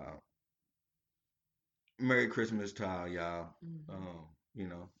 Uh, Merry Christmas to all y'all. Hmm. You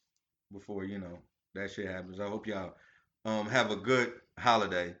know, before that shit happens. I hope y'all have a good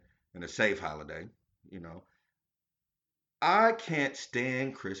holiday and a safe holiday. You know, I can't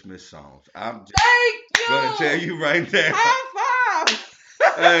stand Christmas songs. I'm just Thank gonna tell you. you right now. High five.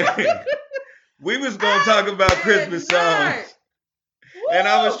 Hey, we was gonna talk about Christmas Cannot. songs, and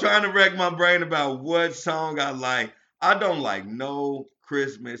I was Woo. trying to rack my brain about what song I like. I don't like no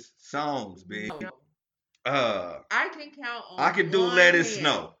Christmas songs, B. No. Uh, I can count I on could do one Let It hand.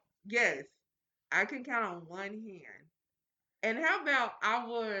 Snow. Yes, I can count on one hand. And how about I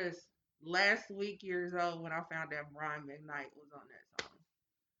was last week years old when I found out Brian McKnight was on that song.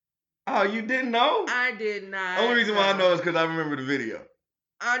 Oh, you didn't know? I did Only not reason why I know know. is because I remember the video.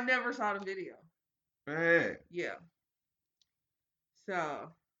 I never saw the video. Man, Yeah. So,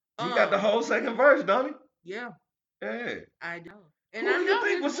 he got the um, whole second verse, don't he? yeah, Yeah. I know. And Who I do you know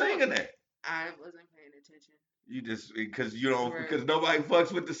think his was book. singing that? I wasn't paying attention. You just because you don't Right. because nobody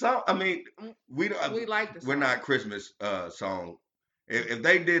fucks with the song. I mean, Mm, we We don't. like the We're song. not Christmas song. If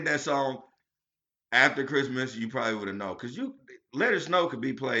they did that song after Christmas, you probably would have known. Cause you Let It Snow could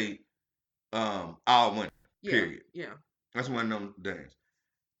be played all winter. Yeah, Period. yeah. That's one of them things.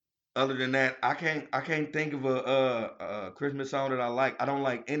 Other than that, I can't think of a Christmas song that I like. I don't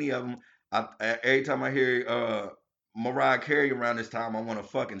like any of them. Every time I hear Mariah Carey around this time, I want to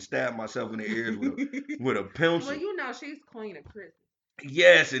fucking stab myself in the ears with a Well, pencil. you know she's queen of Christmas.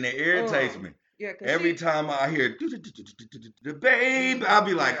 Yes, and it irritates me. Yeah, cause Every she, time I hear the babe, I'll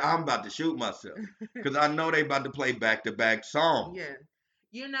be like, yeah, I'm about to shoot myself. Because I know they about to play back to back songs. yeah.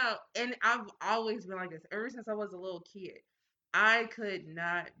 You know, and I've always been like this ever since I was a little kid. I could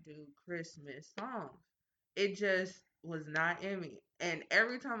not do Christmas songs. It just was not in me. And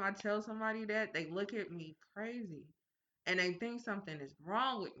every time I tell somebody that, they look at me crazy and they think something is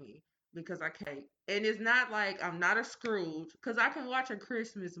wrong with me because I can't. And it's not like I'm not a Scrooge because I can watch a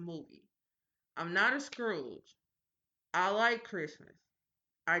Christmas movie. I'm not a Scrooge. I like Christmas.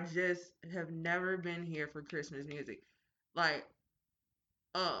 I just have never been here for Christmas music. Like,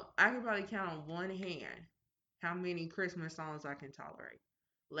 I can probably count on one hand how many Christmas songs I can tolerate.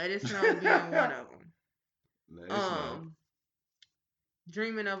 Let It Snow being one of them. Let us know. Um,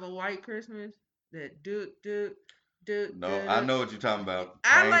 Dreaming of a White Christmas. That do No, I do. know what you're talking about. I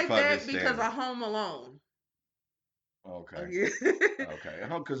Can't like fucking that stand because it. of Home Alone. Okay. Okay. Okay.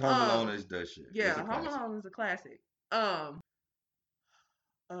 Because Home Alone um, is the shit. It's a yeah, Home classic. Alone is a classic. Uh,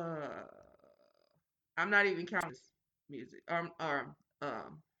 I'm not even counting music.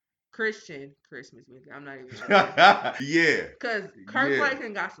 Christian Christmas music. I'm not even gonna say Yeah. because Kirk Yeah.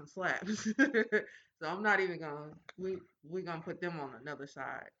 Franklin got some slaps. So I'm not even gonna we gonna put them on another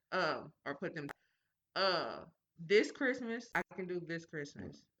side. Or put them. Uh, this Christmas I can do this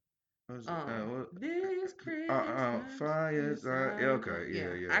Christmas. What? This Christmas Fires. is I Okay. yeah,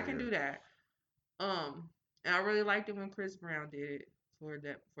 Yeah. Yeah. I can Yeah. do that. And I really liked it when Chris Brown did it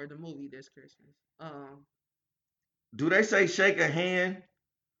for the movie this Christmas. Do they say shake a hand?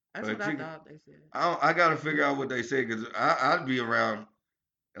 That's Or what I chicken? thought they said. I gotta figure out what they say because I'd be around.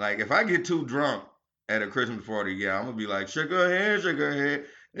 Like if I get too drunk at a Christmas party, yeah, I'm gonna be like shake her hand,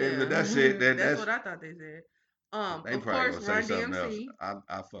 and Yeah, that's it. that's what I thought they said. They Of probably course, gonna say Run something else. DMC,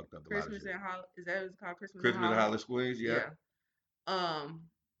 I fucked up a lot of Christmas shit. and Holly. Is that what it's called? Christmas and Christmas at Holly. Hollis Squeeze, yep. Yeah.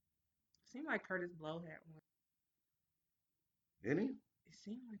 Seemed like Curtis Blow had one. Any? It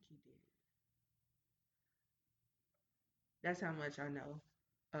seemed like he did. That's how much I know.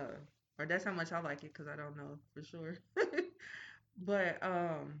 Uh, or that's how much I like it because I don't know for sure. But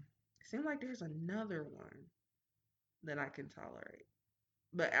it seemed like there's another one that I can tolerate.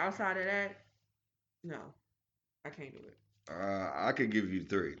 But outside of that, no, I can't do it. I can give you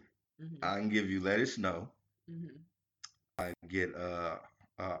three. Mhm. I can give you Let It Snow. Mhm. I can get I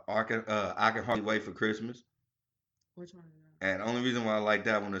Can Hardly Wait for Christmas. Which one is that? And the only reason why I like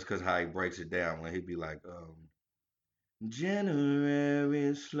that one is because how he breaks it down when he be like,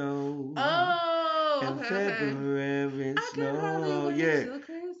 January slow Oh, and okay, okay. February I can hardly snow. wait Yeah, till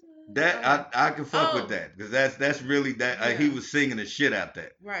Christmas. that Okay. I can fuck with Oh, that because that's really that he yeah. was singing the shit out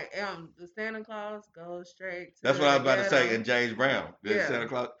that. Right. The Santa Claus goes straight to That's what I the was about to say. ghetto. And James Brown, the Yeah. Santa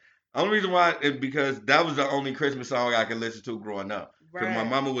Claus. Only reason why is because that was the only Christmas song I could listen to growing up. Because my Right.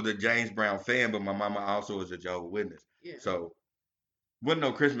 mama was a James Brown fan, but my mama also was a Jehovah's Witness. Yeah. So wasn't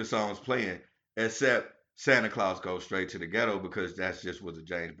no Christmas songs playing except Santa Claus Goes Straight to the Ghetto because that's just was a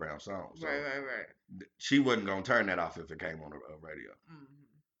James Brown song. Right, So right, right. she wasn't gonna turn that off if it came on the radio. Hmm.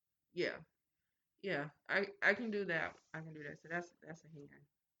 Yeah. Yeah. I can do that. I can do that. So that's a hand.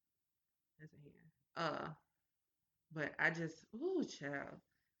 That's a hand. But I just ooh child.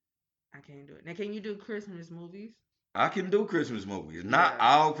 I can't do it. Now can you do Christmas movies? I can do Christmas movies, not Yeah.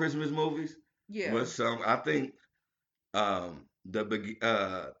 all Christmas movies, Yeah. but some. I think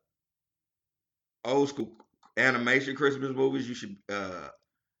the old school animation Christmas movies. You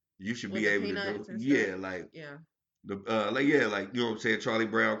should With be the able to do. peanuts and stuff. Yeah, like Yeah. like you know what I'm saying, Charlie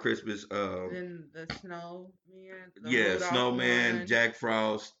Brown Christmas. Then the snowman, the Yeah, Rudolph Snowman, one. Jack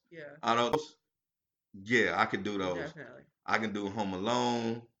Frost. Yeah, All those. Yeah, I could do those. definitely. I can do Home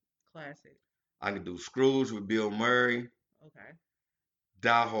Alone. Classic. I can do Scrooge with Bill Murray. Okay.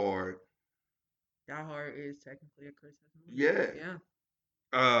 Die Hard. Die Hard is technically a Christmas movie. Yeah.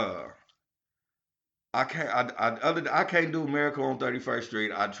 Yeah. Uh, I can't. I can't do Miracle on 31st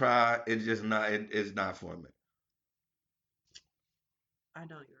Street. I try. It's just not. It's not for me. I don't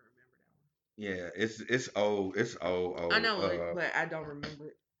even remember that one. Yeah, it's old. It's old. I Old. know it, but I don't remember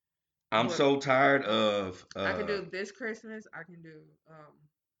it. I'm But so tired of. I can do this Christmas. I can do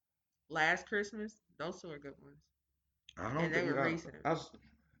Last Christmas. Those two are good ones, I and don't they think were recent.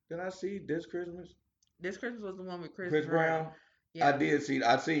 did I see this Christmas. This Christmas was the one with Chris Chris Brown. Brown. I Yeah, did see.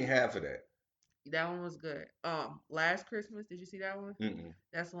 I seen half of that. that one was good. Last Christmas. Did you see that one? Mm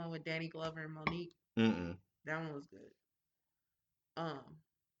That's the one with Danny Glover and Monique. mm. That one was good. Um,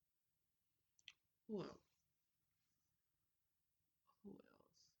 who else? Who else?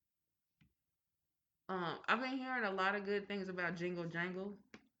 I've been hearing a lot of good things about Jingle Jangle.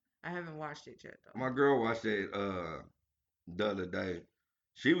 I haven't watched it yet though. My girl watched it the other day.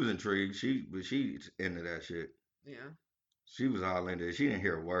 She was intrigued. She's into that shit. Yeah. She was all into it. She didn't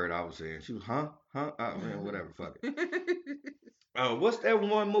hear a word I was saying. She was huh, man, whatever. Fuck it. What's that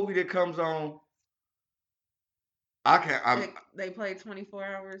one movie that comes on? I can't. they played 24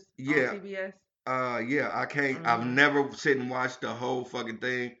 hours on Yeah. CBS. Yeah. I can't. I've Uh-huh. never sit and watched the whole fucking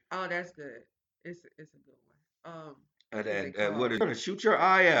thing. Oh, that's good. It's a good one. And What is it what called? is gonna shoot your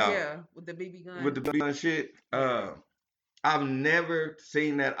eye out Yeah, with the BB with gun. the gun shit? Yeah, I've never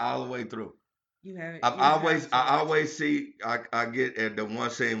seen that all the way through. you haven't. You have to I watch it. always see I get at the one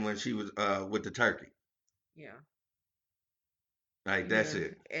scene when she was with the turkey. Yeah, Like that's yeah,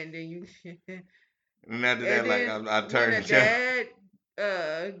 it. and then you, And after and that, like then I when turned the the channel. dad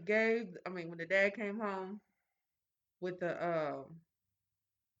when the dad came home with the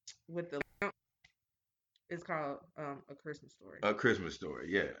lamp, it's called A Christmas Story. A Christmas Story,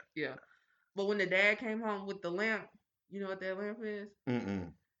 yeah. Yeah, but when the dad came home with the lamp, you know what that lamp is?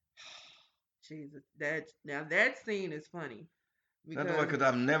 Mm-mm. Jesus, that scene is funny That's why, because because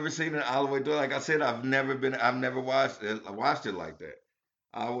I've never seen it all the way through. Like I said, I've never watched it. I watched it like that.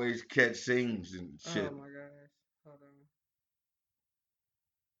 I always catch scenes and oh shit. my gosh, hold on,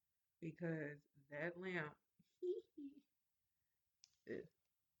 because that lamp, it,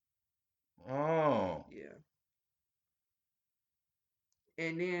 Oh, yeah,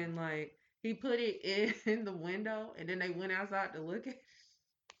 and then like he put it in the window, and then they went outside to look at, it.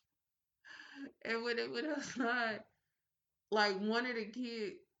 And when they went outside, like one of the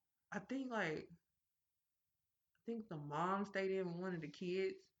kids, I think the mom stayed in with one of the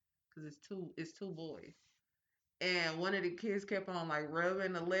kids because it's two boys. And one of the kids kept on like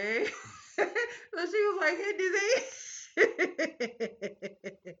rubbing the leg. So she was like hitting his head.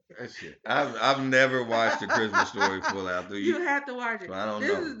 that shit. I've never watched the Christmas Story full out. Do You you? have to watch So it. I don't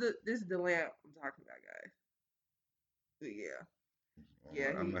This know. is the lamp I'm talking about, guys. But yeah.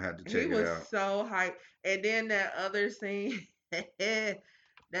 Yeah, I'm he gonna have to he check it was out. so hyped. And then that other scene that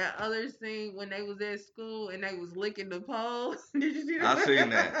other scene when they was at school and they was licking the pole. Did you see I seen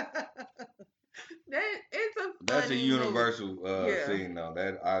that. that? That it's a That's a funny movie. universal Yeah, scene though.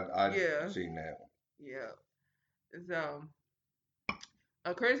 That I yeah, seen that one. yeah. So,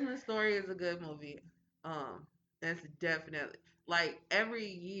 A Christmas Story is a good movie. That's definitely like every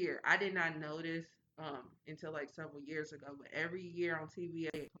year. I did not notice until like several years ago, but every year on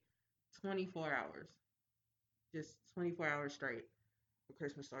TVA, 24 hours, just 24 hours straight. A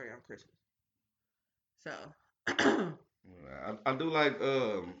Christmas Story on Christmas. So, I do like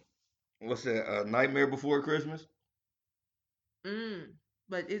what's that? Nightmare Before Christmas. mm,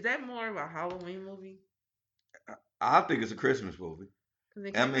 but is that more of a Halloween movie? I think it's a Christmas movie. Because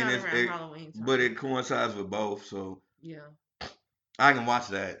it I came mean, out around Halloween but time. it coincides with both, so Yeah, I can watch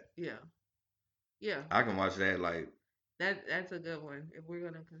that. yeah, yeah. I can watch that. Like, That's a good one. If we're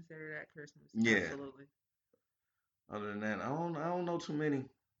gonna consider that Christmas, yeah. absolutely. Other than that, I don't know too many.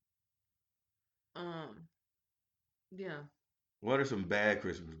 Um, yeah. What are some bad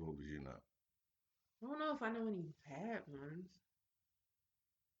Christmas movies you know? I don't know if I know any bad ones.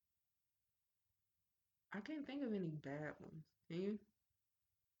 I can't think of any bad ones. Can you?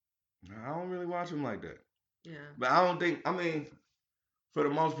 I don't really watch them like that. Yeah. But I don't think. I mean, for the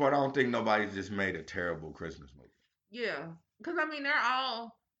most part, I don't think nobody's just made a terrible Christmas movie. Yeah. Because I mean, they're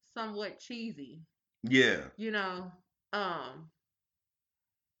all somewhat cheesy. Yeah, You know. Um,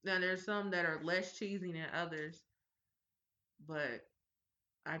 Now there's some that are less cheesy than others, but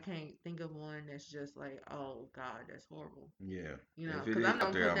I can't think of one that's just like, oh God, that's horrible. Yeah. If it Because is I'm not out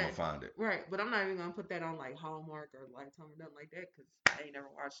gonna there, put I'm gonna that find it. right, but I'm not even gonna put that on like Hallmark or Lifetime or nothing like that because I ain't never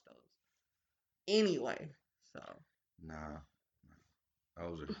watched those. Anyway, so, Nah,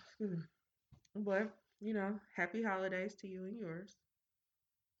 those are. but happy holidays to you and yours.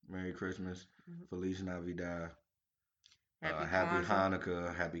 Merry Christmas, Mhm. Feliz Navidad, Happy Happy Kwanzaa.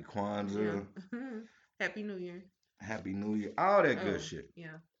 Hanukkah, Happy Yeah. Kwanzaa, Happy New Year. Happy New Year, all that good Oh, shit.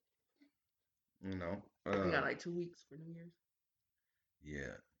 yeah. You know. We got like 2 weeks for New Year's.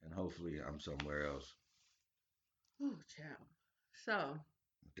 Yeah, and hopefully I'm somewhere else. Oh, child. So,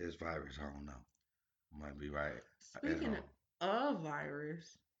 This virus, I don't know. Might be right at speaking home. of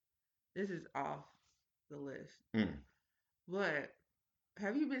virus, this is off the list. Mm. But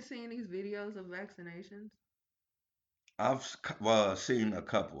have you been seeing these videos of vaccinations? Well seen a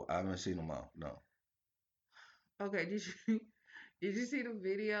couple. I haven't seen them all. No. Okay, did you did you see the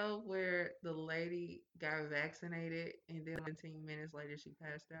video where the lady got vaccinated and then 17 minutes later she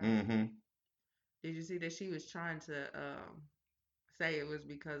passed out? Mm-hmm. Did you see that she was trying to say it was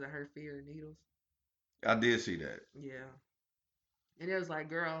because of her fear of needles? I did see that. Yeah. And it was like,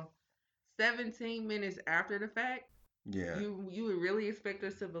 girl, 17 minutes after the fact, Yeah. you would really expect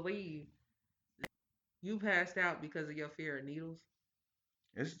us to believe you passed out because of your fear of needles?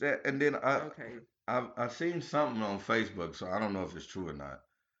 It's that, and then I Okay. I've seen something on Facebook, so I don't know if it's true or not,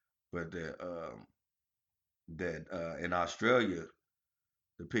 but that in Australia,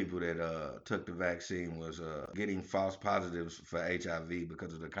 the people that took the vaccine was getting false positives for HIV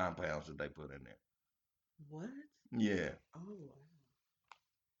because of the compounds that they put in there. What? Yeah, Oh,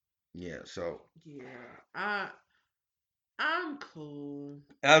 yeah. So yeah. I'm cool.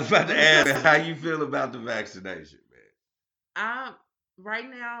 I was about to ask how you feel about the vaccination, I'm right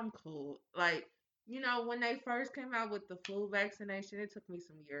now I'm cool. Like, when they first came out with the flu vaccination, it took me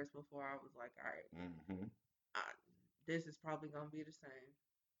some years before I was like, all right, man. Hmm. I, this is probably gonna be the same.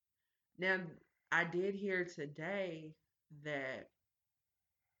 Now, I did hear today that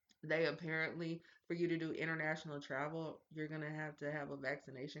they apparently, for you to do international travel, you're gonna have to have a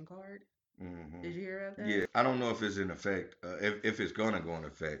vaccination card. Hmm. Did you hear about that? Yeah, I don't know if it's in effect, if it's gonna go in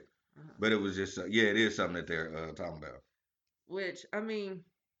effect, Uh-huh. but it was just yeah, it is something that they're talking about. Which I mean,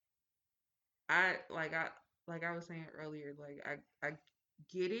 I like I was saying earlier, like I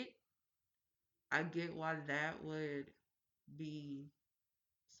get it. I get why that would be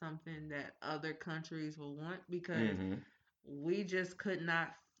something that other countries will want because Hmm. we just could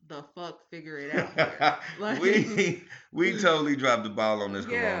not the fuck figure it out here. Like, we totally dropped the ball on this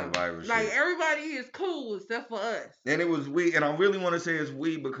yeah, coronavirus like shit. everybody is cool except for us. And it was we, and I really want to say it's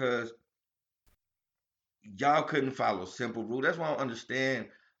we because y'all couldn't follow simple rule. That's why I don't understand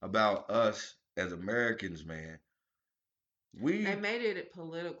about us as Americans, man. They We, made it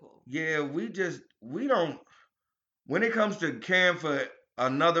political. yeah, we don't. When it comes to caring for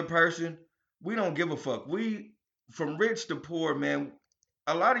another person, we don't give a fuck. We, from rich to poor, man.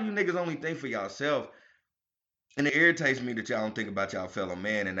 A lot of you niggas only think for yourself, and it irritates me that y'all don't think about y'all fellow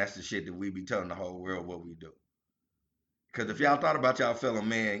man, and that's the shit that we be telling the whole world what we do. Because if y'all Hmm. thought about y'all fellow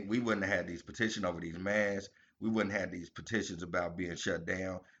man, we wouldn't have had these petitions over these masks. We wouldn't have these petitions about being shut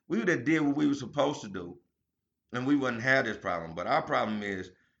down. We would have did what we were supposed to do, and we wouldn't have this problem. But our problem is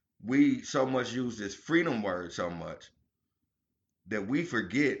we so much use this freedom word so much that we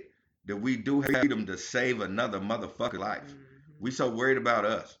forget that we do have freedom to save another motherfucker life. Hmm. We so worried about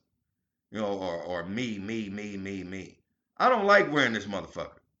us, or me. I don't like wearing this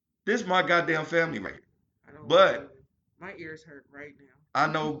motherfucker. This is my goddamn family right here. I don't like it But either. My ears hurt right I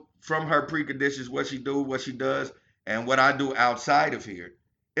now. know from her preconditions what she do, what she does, and what I do outside of here.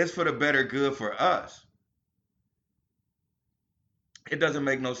 It's for the better good for us. It doesn't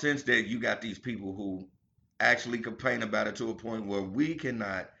make no sense that you got these people who actually complain about it to a point where we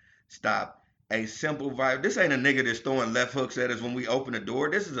cannot stop a simple virus. This ain't a nigga that's throwing left hooks at us when we open the door.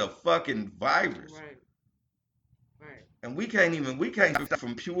 This is a fucking virus. Right, right. And we can't stop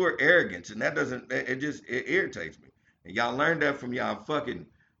from pure arrogance. And that doesn't it irritates me. And y'all learned that from y'all fucking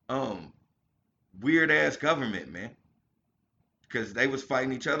um weird ass government, man. Because they was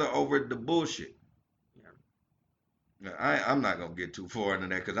fighting each other over the bullshit. Yeah, I'm not gonna get too far into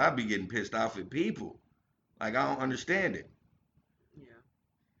that because I be getting pissed off at people. Like I don't understand it. yeah,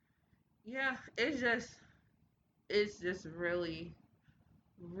 yeah. It's just really,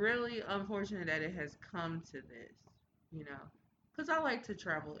 really unfortunate that it has come to this. You know, because I like to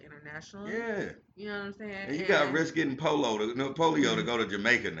travel internationally. Yeah, You know what I'm saying? and you got risk getting polio to And go to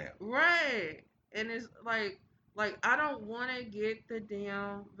Jamaica now. right, and it's like Like I don't want to get the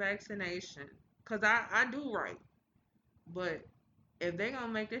damn vaccination because I do right, but if they gonna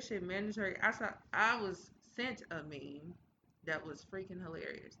make this shit mandatory, I was sent a meme that was freaking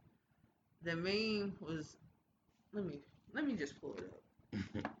hilarious. The meme was let me let me just pull it up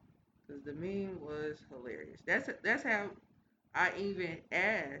because the meme was hilarious. That's how I even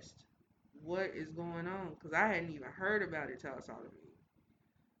asked what is going on because I hadn't even heard about it till I saw the meme.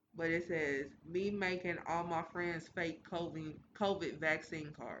 But it says me making all my friends fake COVID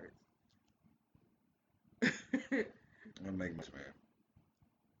vaccine cards. That make much, man.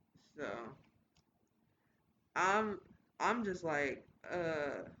 So I'm I'm just like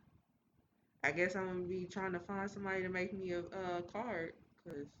I guess I'm gonna be trying to find somebody to make me a card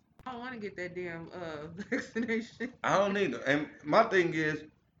because I don't want to get that damn vaccination. I don't need it. And my thing is,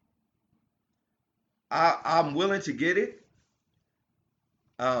 I'm willing to get it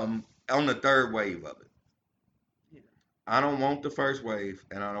on the third wave of it. Yeah. I don't want the first wave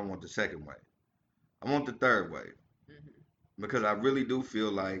and I don't want the second wave. I want the third wave Hmm. because I really do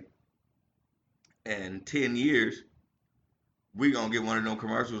feel like in 10 years we gonna get one of them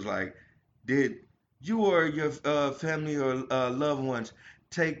commercials like, did you or your family or loved ones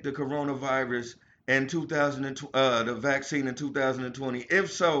take the coronavirus in 2020, the vaccine in 2020?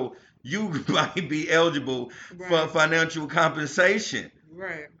 If so, you might be eligible for Right. financial compensation.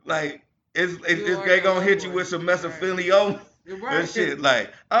 Right. Like, You or they your gonna loved hit you with ones. some Right. mesothelioma and Right. shit.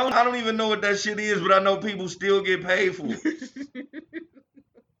 Like, I don't even know what that shit is, but I know people still get paid for it. And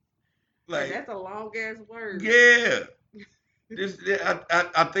Like, that's a long ass word. yeah.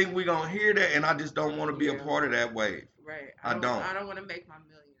 I think we gonna hear that, and I just don't want to be a Yeah. part of that wave. Right. I don't. I don't want to make my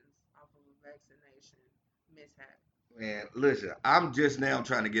millions off of a vaccination mishap. Man, listen, I'm just now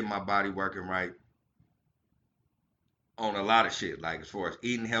trying to get my body working right on a lot of shit, like as far as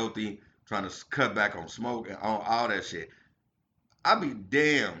eating healthy, trying to cut back on smoke and all that shit. I'll be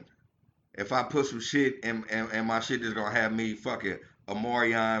damned if I put some shit and my shit is gonna have me fucking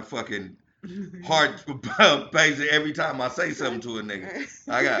Amorion fucking heart pacing every time I say something to a nigga.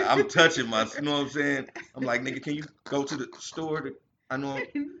 I'm touching my, you know what I'm saying? I'm like, nigga, can you go to the store? I know,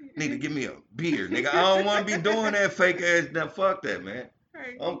 need to give me a beer, nigga. I don't want to be doing that fake ass. Now, fuck that, man.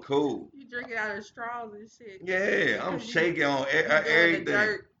 Right. I'm cool. You drink it out of straws and shit. Yeah, I'm Because shaking on you doing the everything.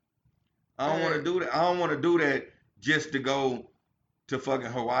 dirt. I don't want to Uh, do that. I don't want to do that just to go to fucking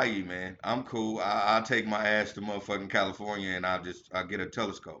Hawaii, man. I'm cool. I'll take my ass to motherfucking California and I'll get a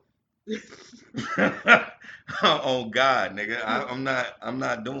telescope. Oh God, nigga, I'm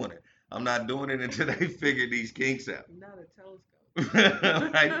not doing it. I'm not doing it until they figure these kinks out. not a Like for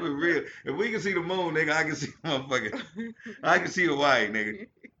telescope. real. If we can see the moon, nigga, I can see motherfucking I can see Hawaii, nigga.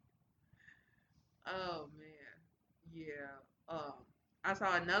 Oh man, yeah. I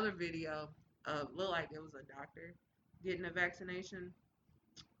saw another video of looked like it was a doctor getting a vaccination,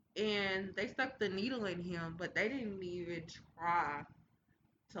 and they stuck the needle in him, but they didn't even try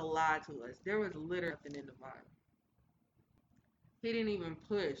to lie to us. There was literally nothing in the vial. He didn't even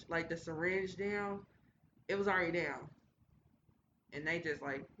push like the syringe down. It was already down, and they just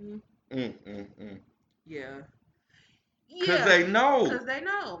like, Mm, mm, mm. yeah, Cause yeah, they know. cause they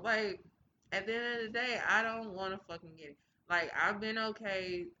know. Like at the end of the day, I don't want to fucking get it. Like I've been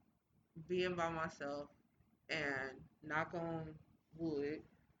okay being by myself, and knock on wood,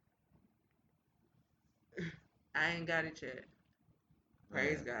 I ain't got it yet.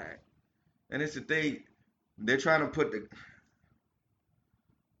 Praise Man. God. And it's the thing, they're trying to put the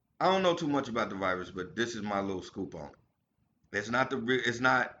I don't know too much about the virus, but this is my little scoop on it. It's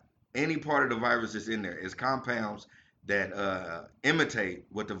not any part of the virus that's in there. It's compounds that imitate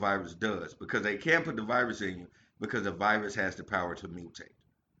what the virus does because they can't put the virus in you because the virus has the power to mutate.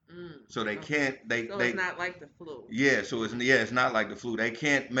 Mm, So they okay. can't So it's not like the flu. yeah, so it's not like the flu. They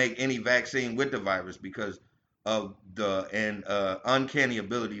can't make any vaccine with the virus because of the uncanny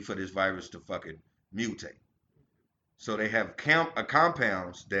ability for this virus to fucking mutate. So they have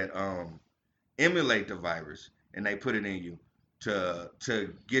compounds that emulate the virus and they put it in you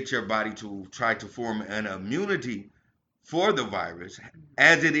to get your body to try to form an immunity for the virus Mm-hmm.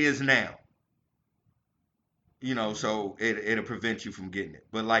 as it is now. Mm-hmm. So it'll prevent you from getting it.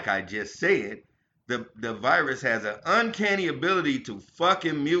 But like I just said, the virus has an uncanny ability to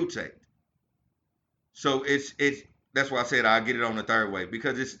fucking mutate. So it's that's why I said I'll get it on the third way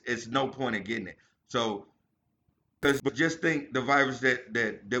because it's no point in getting it. So because but just think the virus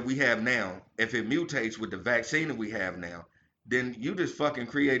that we have now, if it mutates with the vaccine that we have now, then you just fucking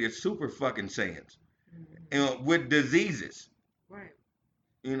created super fucking Saiyans, Mm-hmm. with diseases. Right.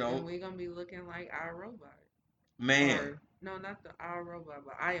 You And know, we're gonna be looking like our robot. man, Or no, not the our robot,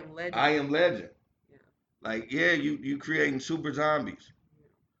 but I am I legend. am legend. Yeah. Like, yeah, you creating super zombies.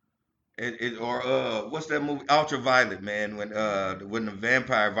 Or what's that movie? Ultraviolet, man. When the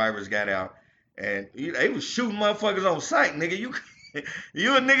vampire virus got out, and they was shooting motherfuckers on sight, nigga.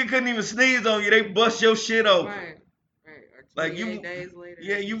 You a nigga couldn't even sneeze on you. They bust your shit open. Right. Right. Or Like 28 days later.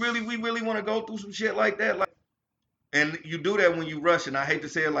 yeah, we really want to go through some shit like that. Like, and you do that when you rush. And I hate to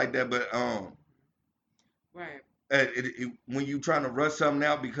say it like that, but Right. when you trying to rush something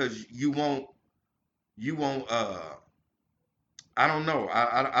out because you won't I don't know.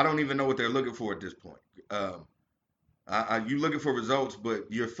 I don't even know what they're looking for at this point. Um, you looking for results,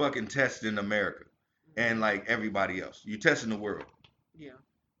 but you're fucking testing America and Hmm. like everybody else. You testing the world, Yeah.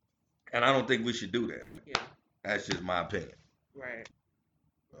 and I don't think we should do that. Yeah. That's just my opinion. Right.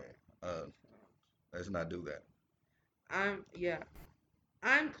 Uh, let's not do that. Yeah.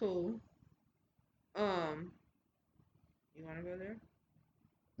 I'm cool. Um, you want to go there?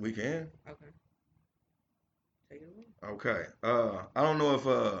 We can. Okay. Take it away. Okay. I don't know if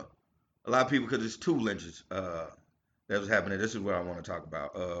a lot of people because it's two lynches that was happening. This is what I want to talk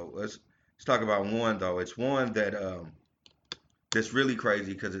about. Let's talk about one though. It's one that that's really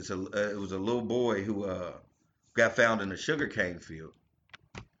crazy because it was a little boy who got found in a sugarcane field.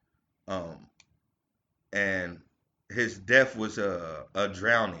 Um, and his death was a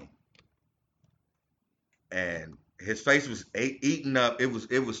drowning, and his face was eaten up. It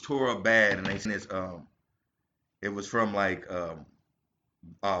was tore up bad, and they seen this. It was from like uh,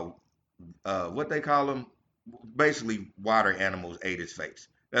 what they call them, basically water animals ate his face.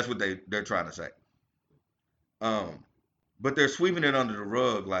 That's what they're trying to say. Um, but they're sweeping it under the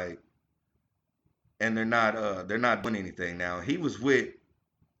rug, like, and they're not doing anything now. He was with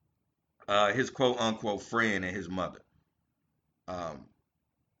his quote unquote friend and his mother. Um,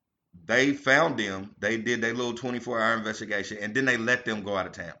 they found them. They did their little 24-hour investigation, and then they let them go out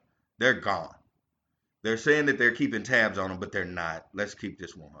of town. They're gone. They're saying that they're keeping tabs on them, but they're not. Let's keep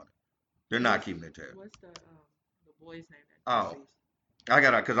this 100. They're not What's keeping their tabs. what's the boy's name that's Oh, deceased? I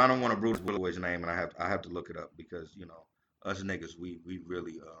gotta, cause I don't want to bruise the boy's name, and I have to look it up because us niggas we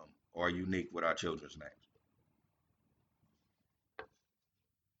really are unique with our children's names.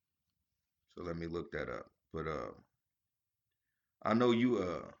 So let me look that up. But I know you've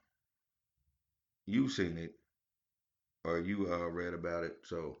seen it or you read about it.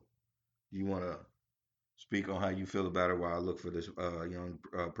 So you wanna speak on how you feel about it while I look for this young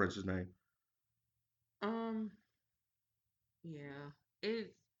prince's name? Um, yeah.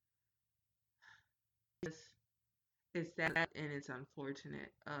 It's it's sad and it's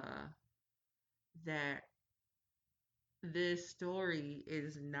unfortunate that this story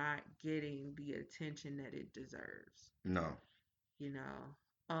is not getting the attention that it deserves. No, You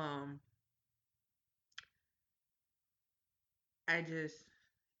know, I just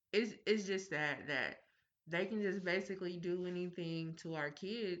it's just that they can just basically do anything to our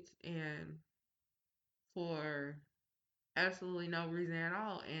kids and for absolutely no reason at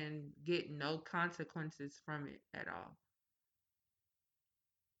all and get no consequences from it at all.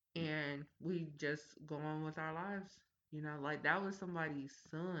 And we just go on with our lives. Like that was somebody's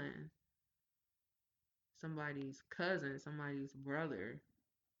son, somebody's cousin, somebody's brother,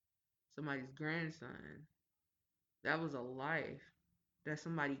 somebody's grandson. That was a life that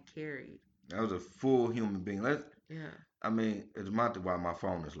somebody carried. that was a full human being. Yeah. I mean, it's my why my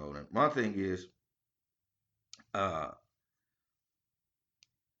phone is loading. My thing is, uh,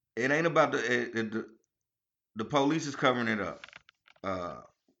 it ain't about the police is covering it up. Uh,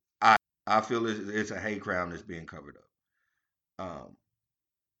 I feel it's a hate crime that's being covered up.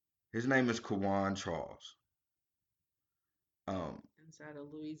 His name is Kawan Charles. Um, Inside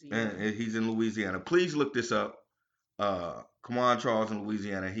of Louisiana. and he's in Louisiana. Please look this up. Kawan Charles in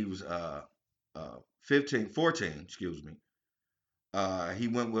Louisiana. He was 15, 14, excuse me.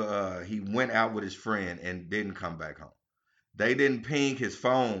 He went out with his friend and didn't come back home. They didn't ping his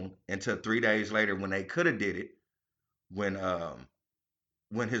phone until 3 days later when they could have did it when um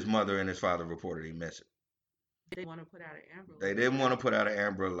when his mother and his father reported him missing. They want to put out an Amber They Alert. didn't want to put out an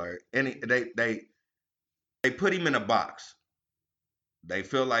Amber Alert. They put him in a box. They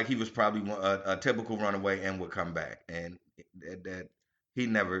feel like he was probably a typical runaway and would come back, and that he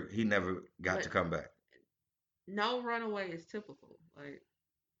never got to But come back. no runaway is typical. Like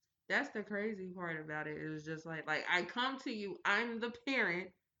that's the crazy part about it. It was just like I come to you, I'm the parent.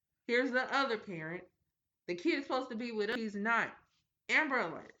 Here's the other parent. The kid's supposed to be with us. He's not. Amber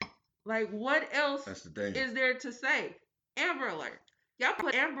Alert. Like what else That's the thing. is there to say? Amber Alert. Y'all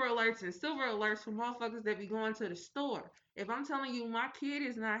put Amber Alerts and Silver Alerts for motherfuckers that be going to the store. If I'm telling you my kid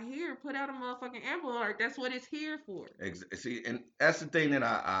is not here, put out a motherfucking Amber Alert. That's what it's here for. See, and that's the thing that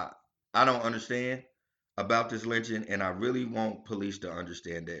I don't understand about this lynching, and I really want police to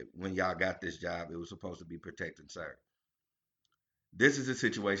understand that when y'all got this job, it was supposed to be protect and serve. This is a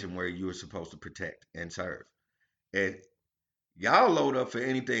situation where you are supposed to protect and serve. And y'all load up for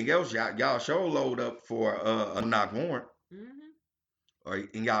anything else. Y'all show load up for a knock warrant, Mhm. or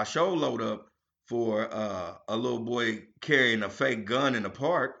and y'all show load up for a little boy carrying a fake gun in the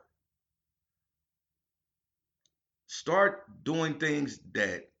park. Start doing things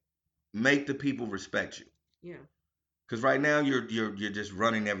that make the people respect you. Yeah. Because right now you're just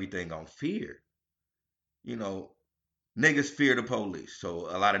running everything on fear. You know, niggas fear the police, so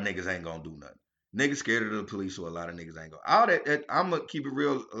a lot of niggas ain't gonna do nothing. Niggas scared of the police, so a lot of niggas ain't gonna. All that I'm gonna keep it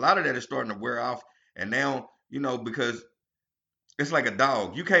real. A lot of that is starting to wear off, and now because it's like a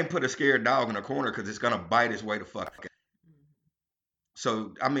dog. You can't put a scared dog in a corner because it's gonna bite its way to fuck. Mhm.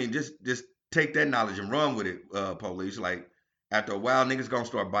 So I mean, just take that knowledge and run with it, police. Like after a while, niggas gonna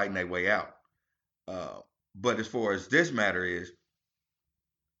start biting their way out. Uh, but as far as this matter is,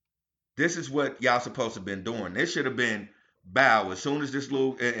 this is what y'all supposed to have been doing. This should have been Bow as soon as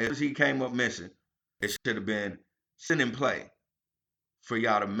as he came up missing. It should have been sent in play for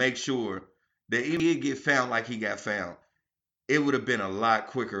y'all to make sure that even if he get found like he got found, it would have been a lot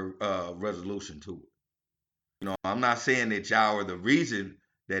quicker resolution to it. I'm not saying that y'all are the reason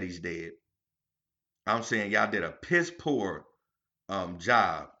that he's dead. I'm saying y'all did a piss poor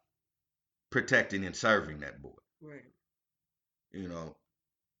job protecting and serving that boy. Right. You know,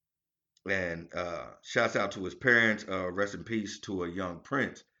 and shouts out to his parents. Rest in peace to a young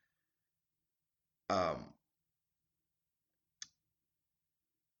prince. Um,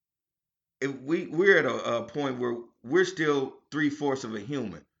 if we're at a point where we're still three-fourths of a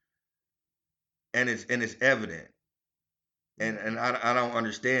human, and it's evident, and Mhm. I don't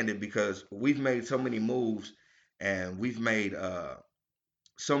understand it because we've made so many moves, and we've made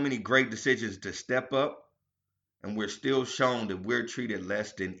so many great decisions to step up, and we're still shown that we're treated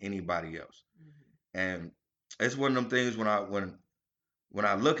less than anybody else. Mhm. And it's one of them things when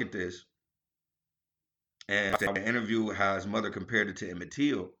I look at this and I interview how his mother compared it to Emmett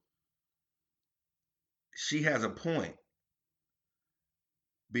Till, she has a point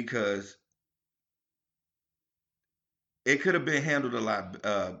because it could have been handled a lot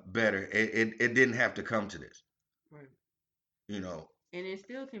better. It didn't have to come to this, Right. you know, And it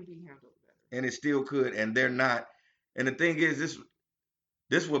still can be handled better. and it still could. And they're not. And the thing is,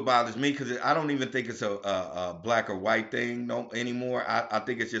 this is what bothers me because I don't even think it's a black or white thing no anymore. I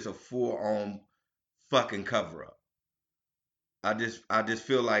think it's just a full on fucking cover up. I just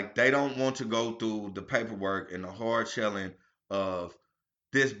feel like they don't want to go through the paperwork and the hard shelling of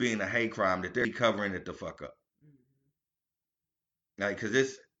this being a hate crime that they're covering it the fuck up. Mhm. Like, cause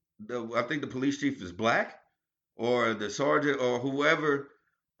I think the police chief is black, or the sergeant, or whoever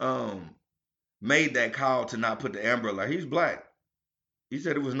um made that call to not put the Amber Alert. He's black. He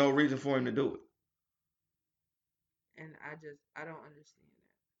said there was no reason for him to do it. And I don't understand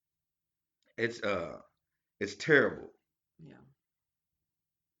It's uh, it's terrible. that.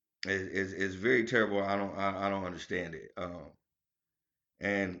 Yeah. It's very terrible. I don't understand it.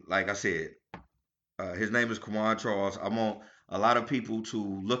 And like I said, his name is Kawan Charles. I want a lot of people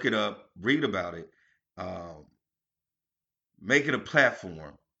to look it up, read about it, um, make it a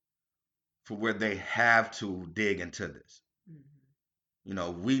platform for where they have to dig into this.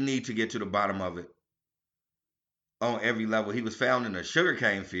 Mhm. We need to get to the bottom of it on every level. He was found in a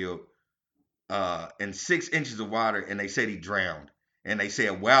sugarcane field in 6 inches of water, and they said he drowned. And they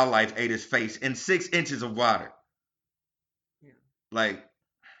said wildlife ate his face in 6 inches of water. Yeah. Like,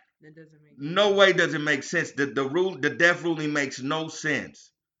 That doesn't make any no sense. way does it make sense. The death ruling makes no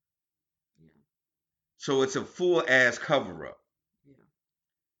sense. Yeah. So it's a full ass cover up. Yeah.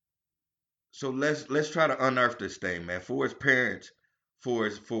 So let's try to unearth this thing, man. For his parents, for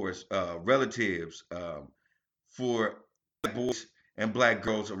his relatives, for black boys and black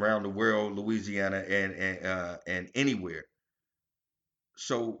girls around the world, Louisiana and anywhere.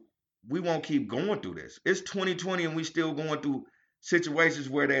 So we won't keep going through this. It's 2020 and we still going through situations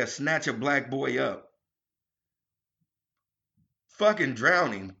where they'll snatch a black boy up, fucking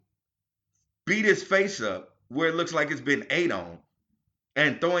drowning, beat his face up where it looks like it's been ate on,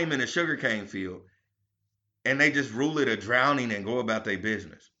 and throw him in a sugarcane field, and they just rule it a drowning and go about their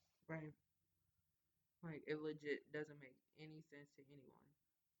business. Right. Like it legit doesn't make any sense to anyone.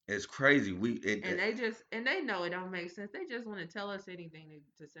 It's crazy. And they know it don't make sense. They just want to tell us anything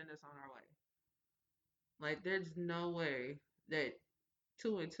to send us on our way. Like there's no way that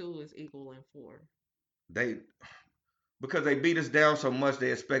two and two is equal in four. they because they beat us down so much,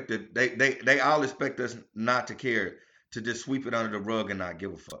 they all expect us not to care, to just sweep it under the rug and not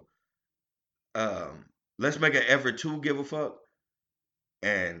give a fuck. Um, let's make an effort to give a fuck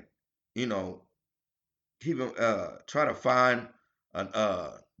and you know keep try to find an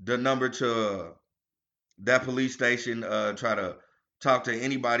the number to that police station. Try to talk to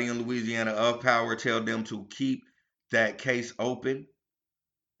anybody in Louisiana of power. Tell them to keep that case open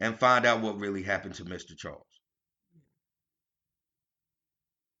and find out what really happened to Mr. Charles.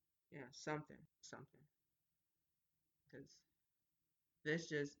 Yeah, something, because this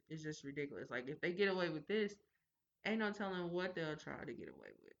just it's just ridiculous. Like if they get away with this, ain't no telling what they'll try to get away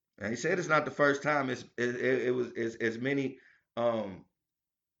with. And he said You it's know. not the first time. It was it's as many um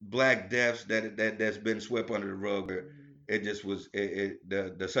black deaths that's been swept under the rug where Mm, it just was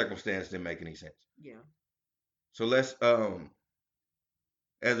the circumstance didn't make any sense. yeah. So let's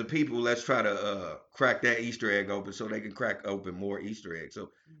as a people let's try to crack that Easter egg open so they can crack open more Easter eggs.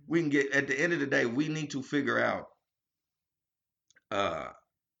 So we Mm, can get at the end of the day we need to figure out uh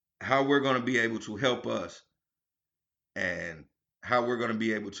how we're going to be able to help us and how we're going to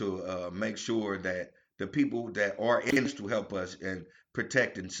be able to make sure that the people that are in this to help us and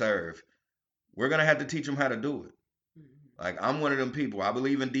protect and serve, we're going to have to teach them how to do it. mm, Like I'm one of them people. I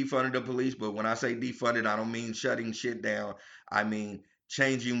believe in defunding the police, but when I say defunded, I don't mean shutting shit down. I mean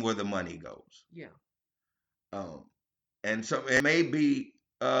changing where the money goes. yeah. Um, and so it may be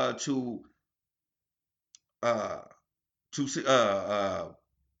uh, to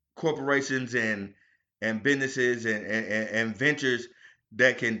corporations and businesses and ventures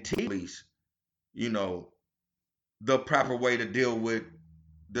that can teach police, you know, the proper way to deal with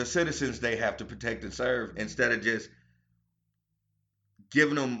the citizens they have to protect and serve instead of just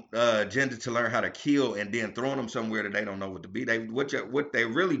giving them agenda to learn how to kill and then throwing them somewhere that they don't know what to be. What they're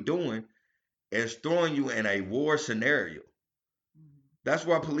really doing is throwing you in a war scenario. Mm, That's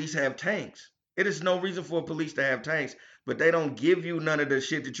why police have tanks. It is no reason for police to have tanks, but they don't give you none of the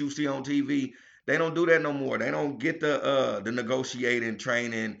shit that you see on TV. They don't do that no more. They don't get the negotiating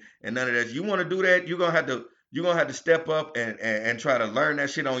training and none of that. You want to do that, you're gonna have to step up and try to learn that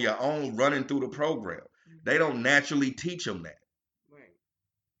shit on your own, running through the program. They mm, don't naturally teach them that. right.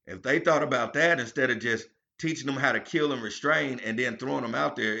 If they thought about that instead of just teaching them how to kill and restrain and then throwing them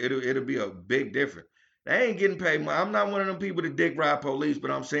out there, it'll be a big difference. They ain't getting paid money. I'm not one of them people that dick ride police,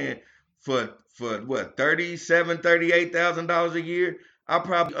 but I'm saying for what 38,000 dollars a year, I'll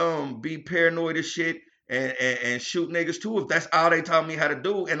probably be paranoid as shit and shoot niggas too if that's all they taught me how to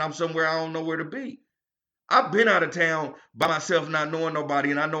do and I'm somewhere I don't know where to be. I've been out of town by myself not knowing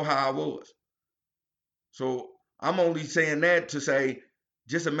nobody and I know how I was. So I'm only saying that to say,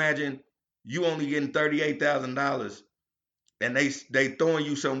 just imagine you only getting $38,000 and they throwing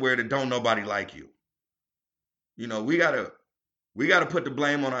you somewhere that don't nobody like you. You know, we gotta put the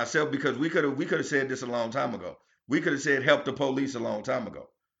blame on ourselves because we could have said this a long time ago. We could have said help the police a long time ago.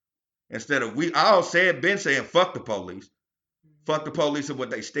 Instead of we all said been saying fuck the police. Fuck the Mm, police and what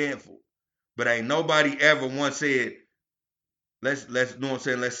they stand for. But ain't nobody ever once said let's know what I'm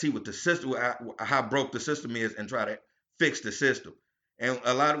saying. Let's see what the system, how broke the system is, and try to fix the system. And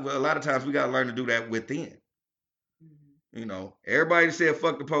a lot of times we gotta learn to do that within. mm, Everybody that said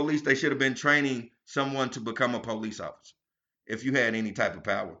fuck the police, they should have been training someone to become a police officer if you had any type of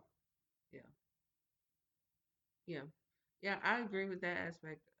power. yeah. Yeah. Yeah. I agree with that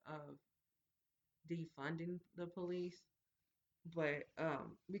aspect of defunding the police, but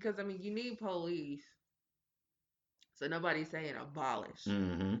because I mean you need police, so nobody's saying abolish,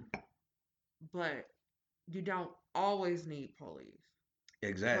 Mm-hmm. but you don't always need police. Like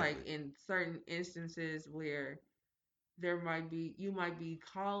Exactly. in certain instances where you might be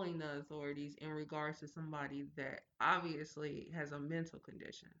calling the authorities in regards to somebody that obviously has a mental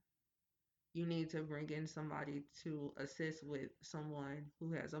condition. You need to bring in somebody to assist with someone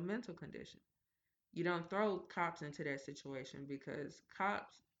who has a mental condition. You don't throw cops into that situation because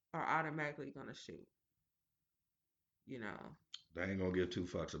cops are automatically going to shoot, you know. They ain't gonna give two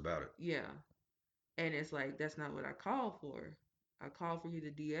fucks about it. Yeah. And it's like that's not what I call for. I call for you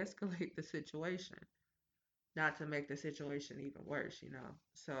to de-escalate the situation, not to make the situation even worse.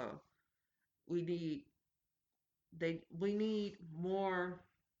 So we need we need more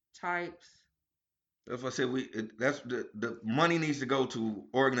types. That's what I said. That's the money needs to go to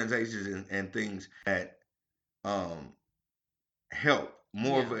organizations and things that um help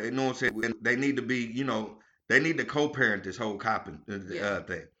more of Yeah. a, you know what I'm saying. They need to be, they need to co-parent this whole copping Yeah.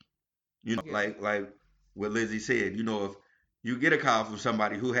 thing. Yeah. Like what Lizzie said. If you get a call from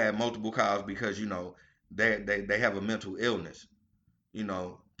somebody who had multiple calls because they have a mental illness,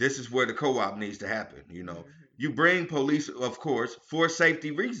 this is where the co-op needs to happen. Hmm. You bring police, of course, for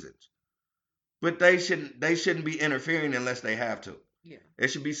safety reasons, but they shouldn't be interfering unless they have to. Yeah. There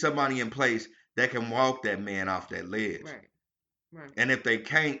should be somebody in place that can walk that man off that ledge. Right. Right. And if they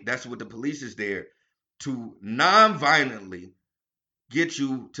can't, that's what the police is there to non-violently get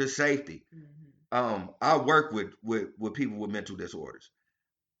you to safety. Mhm. I work with people with mental disorders.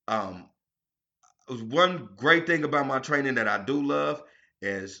 Um, one great thing about my training that I do love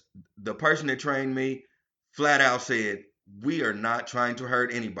is the person that trained me flat out said, "We are not trying to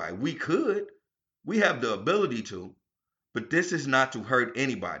hurt anybody. We could, we have the ability to, but this is not to hurt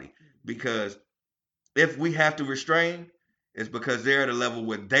anybody Mhm. because if we have to restrain, it's because they're at a level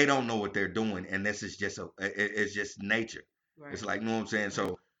where they don't know what they're doing, and this is just it's just nature. It's Right. like, you know what I'm saying? Right.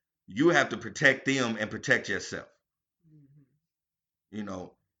 So you have to protect them and protect yourself, Mhm. you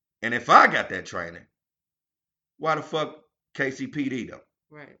know. And if I got that training, why the fuck KCPD though?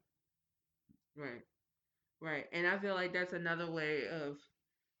 Right. Right. Right. And I feel like that's another way of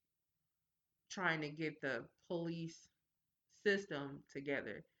trying to get the police system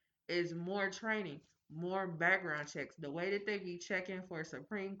together is more training, more background checks. The way that they be checking for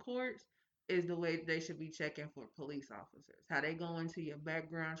Supreme Courts is the way they should be checking for police officers. How they go into your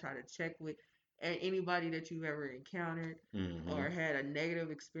background, try to check with anybody that you've ever encountered Mm-hmm. or had a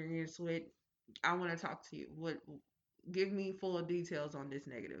negative experience with. I want to talk to you. What give me full details on this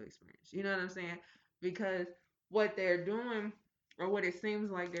negative experience. You know what I'm saying? Because what they're doing or what it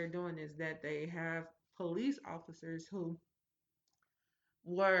seems like they're doing is that they have police officers who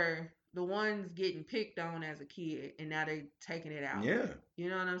were the ones getting picked on as a kid and now they taking it out. Yeah. You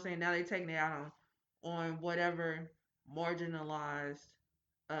know what I'm saying? Now they taking it out on whatever marginalized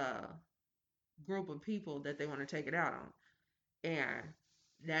uh group of people that they want to take it out on. And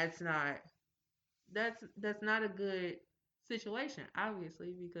that's not that's not a good situation,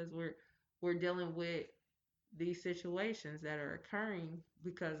 obviously, because we're dealing with these situations that are occurring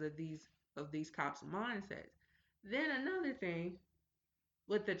because of these cops' mindsets. Then another thing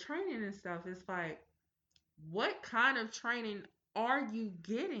with the training and stuff, it's like, what kind of training are you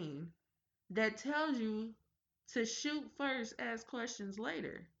getting that tells you to shoot first, ask questions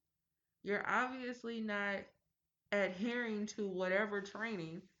later? You're obviously not adhering to whatever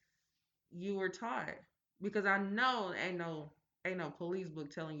training you were taught. Because I know ain't no police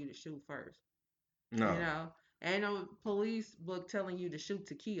book telling you to shoot first. You No. know? Ain't no police book telling you to shoot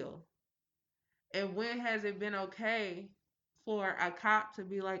to kill. And when has it been okay for a cop to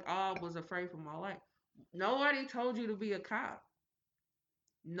be like, "Oh, I was afraid for my life"? Nobody told you to be a cop.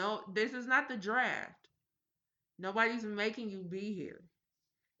 No, this is not the draft. Nobody's making you be here.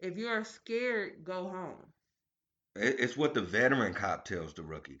 If you're scared, go home. It's what the veteran cop tells the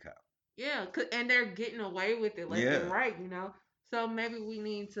rookie cop. Yeah, and they're getting away with it left and Yeah, right, you know. So maybe we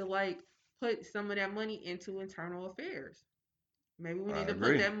need to like put some of that money into internal affairs. Maybe we need I to put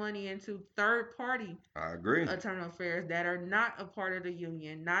agree. that money into third party I agree. internal affairs that are not a part of the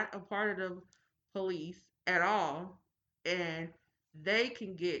union, not a part of the police at all, and they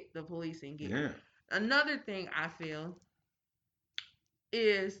can get the policing gear. Yeah. Another thing I feel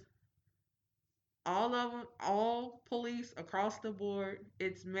is all of them, all police across the board,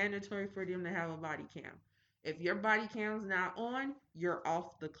 it's mandatory for them to have a body cam. If your body cam's not on, you're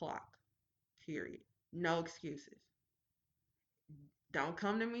off the clock. Period. No excuses. Don't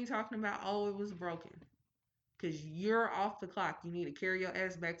come to me talking about, oh, it was broken. Because you're off the clock. You need to carry your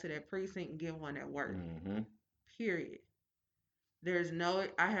ass back to that precinct and get one at work. Mm-hmm. Period. There's no,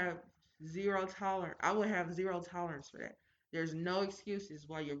 I have zero tolerance. I would have zero tolerance for that. There's no excuses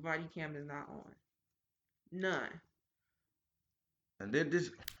why your body cam is not on. None. And then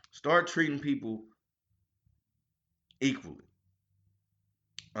just start treating people equally.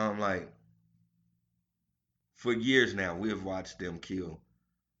 Like for years now, we have watched them kill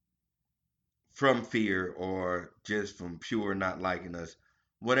from fear or just from pure not liking us.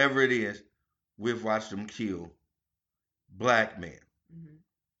 Whatever it is, we've watched them kill black men, Mm-hmm.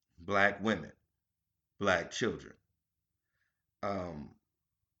 black women, black children. Um,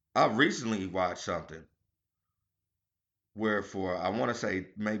 I recently watched something where for I want to say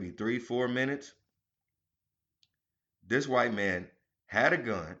maybe 3, 4 minutes, this white man had a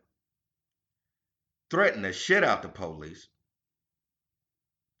gun, threatened the shit out the police,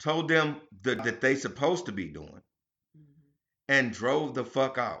 told them that they supposed to be doing, Mm-hmm. and drove the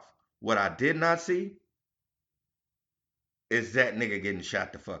fuck off. What I did not see is that nigga getting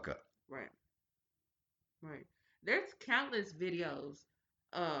shot the fuck up. Right. Right. There's countless videos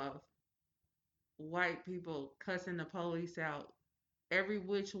of white people cussing the police out every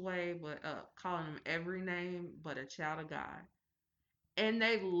which way, but calling them every name but a child of God. And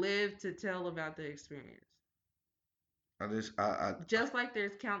they live to tell about the experience. Just like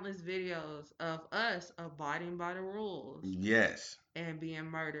there's countless videos of us abiding by the rules yes. and being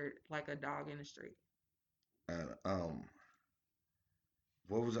murdered like a dog in the street. Uh,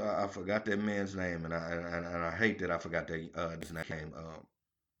 what was I forgot that man's name, and I hate that I forgot that his name.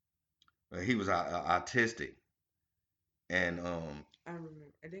 He was autistic, and I remember.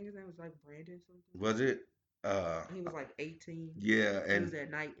 I think his name was like Brandon something. was it? Uh, He was like 18. yeah, It and was at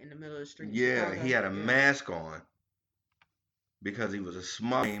night in the middle of the street in yeah, he Chicago. had a Yeah. mask on because he was a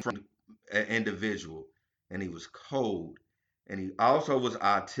smart individual, and he was cold, and he also was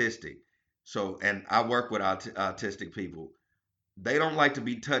autistic. So, and I work with autistic people. They don't like to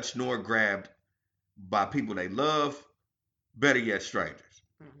be touched nor grabbed by people they love. Better yet, strangers.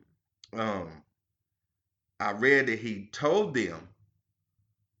 Mhm. Um, I read that he told them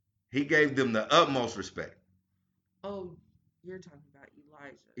he gave them the utmost respect. Oh, you're talking about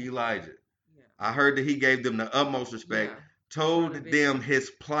Elijah. Elijah. Yeah. I heard that he gave them the utmost Yeah. respect, I saw the told video. them his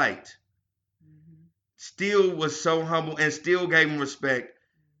plight, Hmm. still was so humble and still gave them respect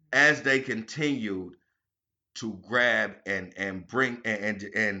as they continued to grab and bring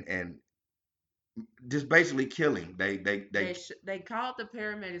and just basically kill him. They called the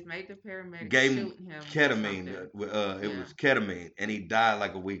paramedics, made the paramedics gave him shoot him with ketamine. something. It Yeah. was ketamine, and he died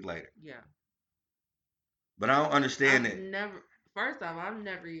like a week later. Yeah. But I don't understand I've it. never. First off, I've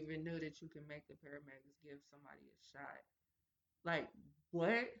never even knew that you can make the paramedics give somebody a shot. Like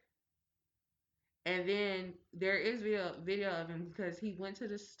what? And then there is video of him because he went to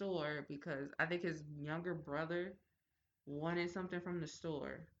the store because I think his younger brother wanted something from the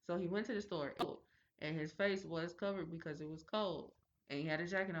store. So he went to the store and his face was covered because it was cold and he had a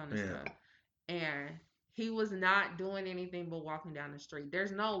jacket on and Yeah. stuff. And he was not doing anything but walking down the street.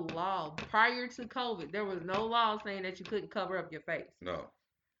 There's no law prior to COVID. There was no law saying that you couldn't cover up your face. No.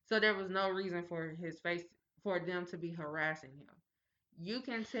 So there was no reason for his face for them to be harassing him. You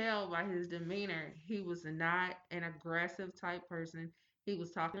can tell by his demeanor he was not an aggressive type person. He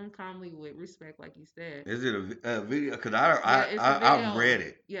was talking calmly with respect, like you said. Is it a video? Because Yeah, it's a I video. read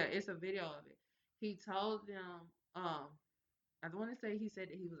it. Yeah, it's a video of it. He told them, I want to say he said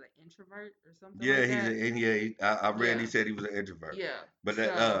that he was an introvert or something Yeah, like that. I read Yeah, he said he was an introvert. yeah. But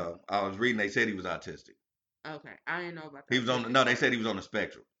that So, I was reading they said he was autistic. okay, I didn't know about the He was on autistic no, they part. said he was on the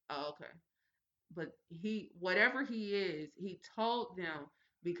spectrum. Oh, okay. But whatever he is, he told them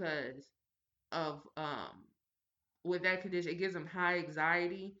because of with that condition, it gives him high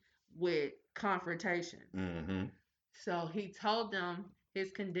anxiety with confrontation. Mm-hmm. So he told them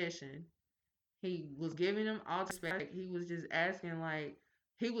his condition. He was giving them all the respect. He was just asking like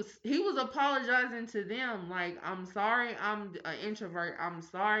he was apologizing to them like I'm sorry I'm an introvert. I'm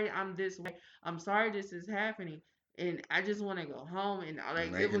sorry I'm this way. I'm sorry this is happening and I just want to go home and And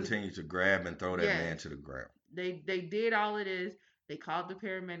like they it was continue to grab and throw that man yes. to the ground. They did all of this. They called the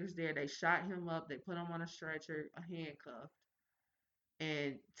paramedics there. They shot him up. They put him on a stretcher, a handcuff,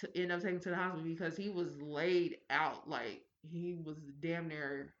 and to end up taking him to the hospital because he was laid out like he was damn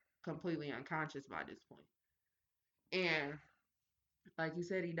near completely unconscious by this point. And like you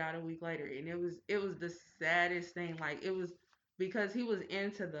said, he died a week later, and it was the saddest thing. Like it was because he was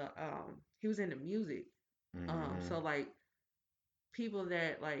into music. Mm-hmm. So like people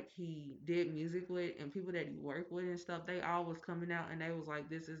that like he did music with and people that he worked with and stuff, they all was coming out and they was like,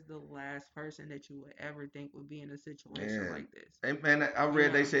 this is the last person that you would ever think would be in a situation And like this. man, I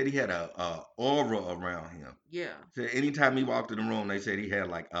read they Yeah, said he had a aura around him. yeah, So anytime he walked in the room, they said he had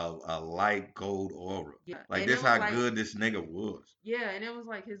like a light gold aura. yeah. Like And this it was how like, good this nigga was. yeah, and it was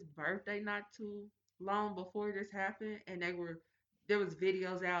like his birthday not too long before this happened, and there was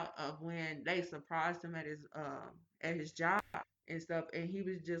videos out of when they surprised him at his job and stuff, and he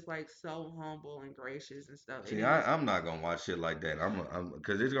was just like so humble and gracious and stuff, and See, it was I'm not gonna watch shit like that.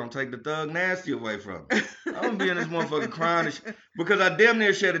 Because it's gonna take the thug nasty away from me. I'm gonna be in this motherfucker crying because I damn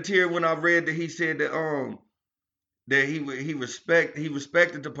near shed a tear when I read that he said that he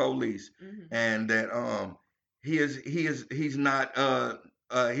respected the police hmm. and that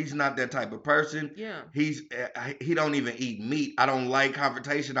he's not that type of person. Yeah. He don't even eat meat. I don't like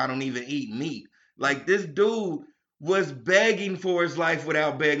confrontation. I don't even eat meat. Like Hmm. this dude was begging for his life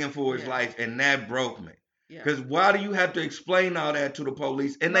without begging for his Yeah. life, and that broke me. Yeah. Because why do you have to explain all that to the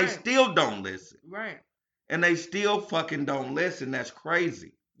police and they Right. still don't listen? Right. And they still fucking don't listen. That's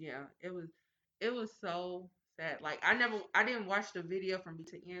crazy. Yeah. It was so sad. Like I didn't watch the video from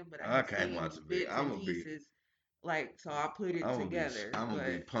beginning to end, but I I had can't seen watch a video. bits and pieces. Like so I put it together. I'm gonna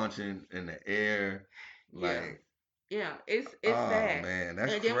be But punching in the air, yeah. like, Yeah. It's oh sad. man,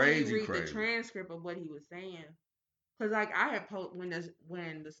 that's And then when you crazy, read the crazy. transcript of what he was saying, because like I had when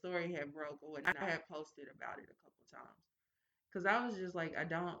the story had broke or whatnot, I had posted about it a couple times. Cause I was just like, I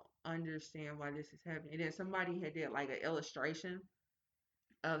don't understand why this is happening. And then somebody had did like an illustration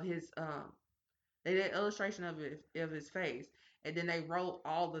of his they did an illustration of his face, and then they wrote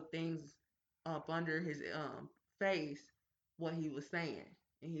all the things up under his face what he was saying.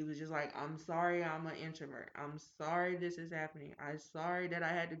 And he was just like, I'm sorry I'm an introvert. I'm sorry this is happening. I'm sorry that I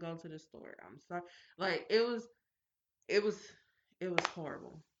had to go to the store. I'm sorry. Like it was it was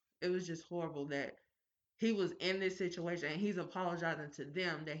horrible. It was just horrible that he was in this situation and he's apologizing to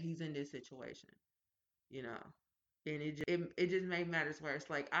them that he's in this situation, you know. And it just made matters worse.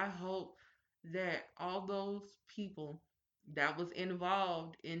 Like I hope that all those people that was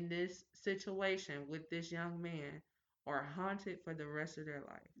involved in this situation with this young man are haunted for the rest of their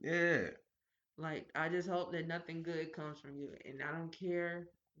life. Yeah. Like I just hope that nothing good comes from you. And I don't care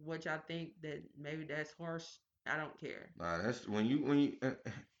what y'all think that maybe that's harsh. I don't care. Nah, that's when you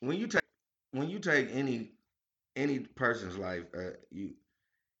take any person's life, you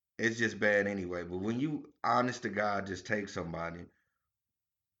it's just bad anyway. But when you honest to God just take somebody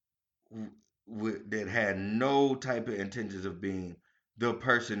that had no type of intentions of being the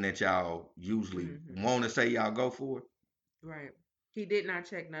person that y'all usually Hmm. want to say y'all go for, Right. He did not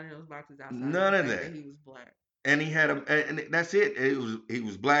check none of those boxes outside of the none of fact that that. he was black. And and that's it. He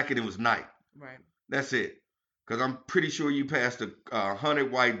was black and it was night. Right. That's it. Because I'm pretty sure you passed a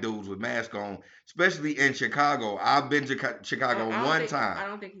hundred white dudes with masks on, especially in Chicago. I've been to Chicago one time. I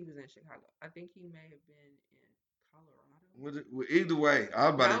don't think he was in Chicago. I think he may have been in Colorado. Was it, well, either way, I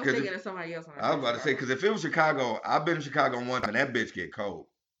was No, about to I was because thinking of somebody else when I I was said about to say Chicago. because if it was Chicago, I've been to Chicago one time and that bitch get cold.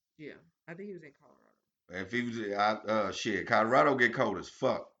 Yeah, I think he was in Colorado. And if he was shit, Colorado get cold as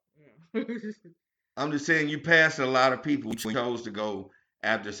fuck. Yeah. I'm just saying you passed a lot of people who chose to go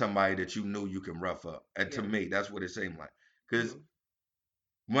after somebody that you knew you can rough up. And to Yeah. me, that's what it seemed like. Because Mm.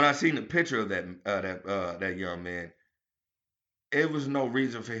 when I seen the picture of that young man, it was no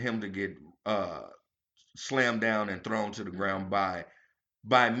reason for him to get uh, slammed down and thrown to the ground Mm-mm.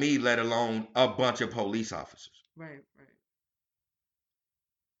 by me, let alone a bunch of police officers. Right. Right.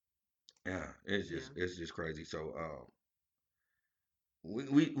 Yeah, Yeah. it's just crazy. So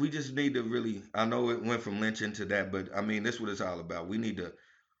we just need to really. I know it went from lynching to that, but I mean, this is what it's all about. We need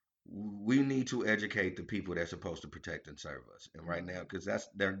to educate the people that's supposed to protect and serve us. And right now, Mm-hmm. because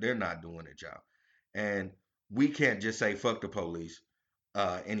they're not doing it, y'all. And we can't just say fuck the police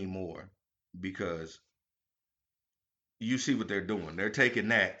anymore because you see what they're doing. They're taking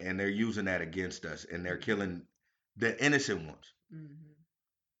that and they're using that against us, and they're Mm-hmm. killing the innocent ones. Mm-hmm.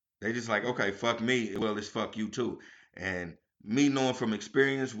 They just like, Yeah. okay, fuck me, well, it's fuck you too. And me knowing from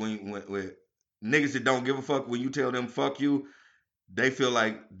experience, when niggas that don't give a fuck, when you tell them fuck you, they feel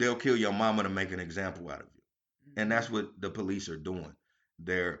like they'll kill your mama to make an example out of you. And Mm-hmm. that's what the police are doing.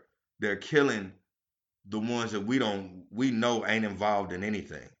 They're they're killing the ones that we know ain't involved in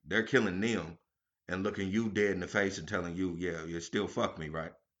anything. They're killing them and looking you dead in the face and telling you, yeah, you still fuck me,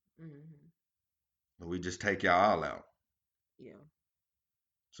 right? Mm-hmm. And we just take y'all all out. Yeah.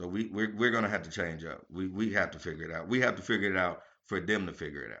 So we're gonna have to change up. We have to figure it out. We have to figure it out for them to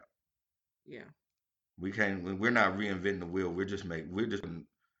figure it out. Yeah. We can't. We're not reinventing the wheel. We're just putting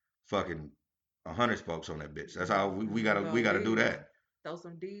fucking 100 spokes on that bitch. That's how we Well, gotta there do you go. that. Throw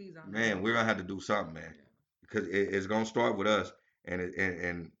some D's on the Man, we're motherfucker. gonna have to do something, man, Yeah. because it's gonna start with us, and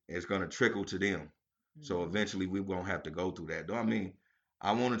it's gonna trickle to them. So Mm-hmm. eventually, we won't have to go through that. Though I mean,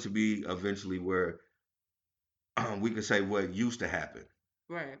 I want it to be eventually where we can say what used to happen,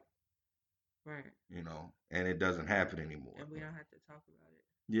 Right. Right. and it doesn't happen anymore. And we don't have to talk about it.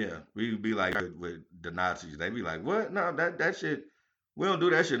 Yeah, we'd be like with the Nazis. They'd be like, "What? No, that shit. We don't do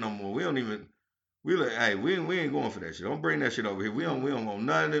that shit no more. We don't even. We like, hey, we ain't going for that shit. Don't bring that shit over here. We don't want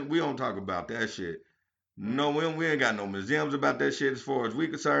none of it. We don't talk about that shit. No, Right. we ain't got no museums about that shit. As far as we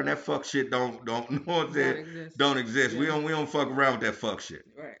concerned, that fuck shit don't know what I'm Don't saying? exist. Don't exist. Yeah. We don't fuck around with that fuck shit.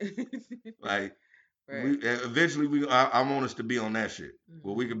 Right. Like we Right. eventually I want us to be on that shit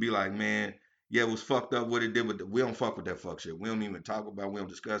where we Mm-hmm. could be like, man, yeah, it was fucked up what it did, but we don't fuck with that fuck shit. We don't even talk about. We don't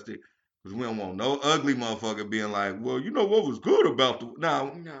discuss it because we don't want no ugly motherfucker being like, well, you know what was good about the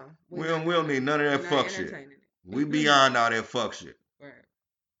now. No, we're not We doing don't need that. none of We're that not fuck shit. entertaining We it. beyond all that fuck shit. Right.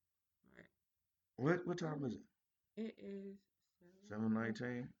 Right. What time is it? It is 7:19.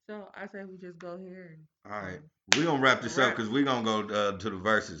 7:19. So I say we just go here All right, and we gonna wrap this up wrap. because we gonna go to the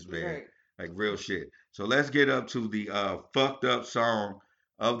verses, man. Right. Like real shit. So let's get up to the fucked up song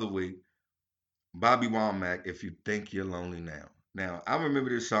of the week. Bobby Womack, If You Think You're Lonely Now. Now, I remember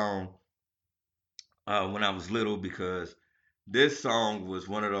this song when I was little because this song was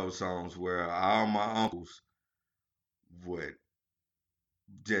one of those songs where all my uncles would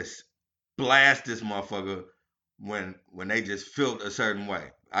just blast this motherfucker when they just felt a certain way.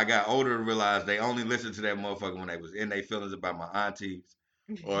 I got older to realize they only listened to that motherfucker when they was in their feelings about my aunties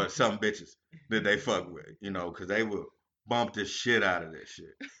or some bitches that they fuck with, because they would bump the shit out of that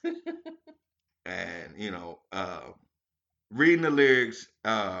shit. And reading the lyrics,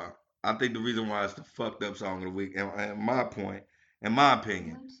 I think the reason why it's the fucked up song of the week, and my point, in my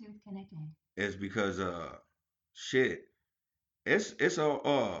opinion, Bluetooth connected, is because shit, it's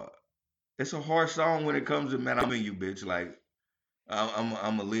a hard song when it comes to man. I'm in you, bitch. Like I'm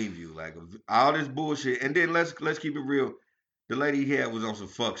gonna leave you. Like all this bullshit, and then let's keep it real. The lady he had was on some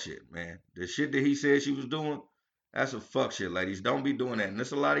fuck shit, man. The shit that he said she was doing, that's some fuck shit, ladies. Don't be doing that. And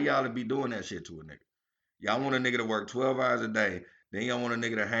there's a lot of y'all that be doing that shit to a nigga. Y'all want a nigga to work 12 hours a day. Then y'all want a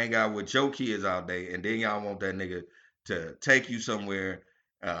nigga to hang out with your kids all day. And then y'all want that nigga to take you somewhere.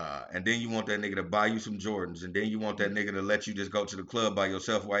 And then you want that nigga to buy you some Jordans. And then you want that nigga to let you just go to the club by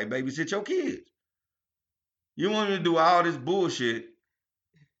yourself while he babysit your kids. You want him to do all this bullshit.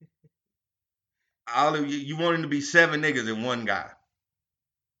 All of you want him to be 7 niggas and one guy.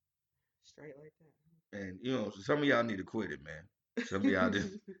 Straight like that. And some of y'all need to quit it, man. Some of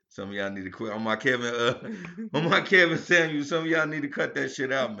y'all need to quit. On my Kevin Samuels, some of y'all need to cut that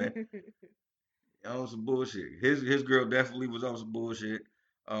shit out, man. On some bullshit. His girl definitely was on some bullshit.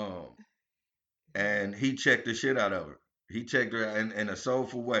 And he checked the shit out of her. He checked her in a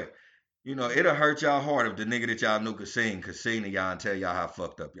soulful way. It'll hurt y'all hard if the nigga that y'all knew could sing to y'all and tell y'all how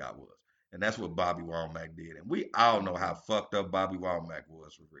fucked up y'all was. And that's what Bobby Womack did. And we all know how fucked up Bobby Womack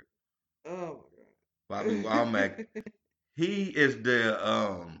was for real. Oh my God. Bobby Womack, he is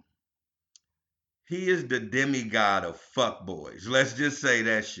the demigod of fuck boys. Let's just say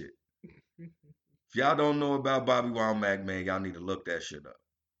that shit. If y'all don't know about Bobby Womack, man, y'all need to look that shit up.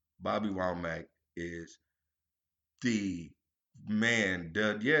 Bobby Womack is the man,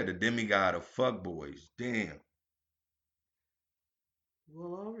 the demigod of fuck boys. Damn.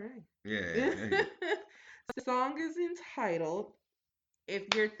 Well, all right. Yeah. The song is entitled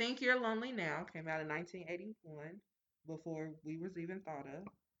 "If You Think You're Lonely Now." Came out in 1981, before we was even thought of.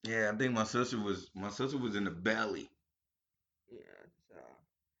 Yeah, I think my sister was in the belly. Yeah, so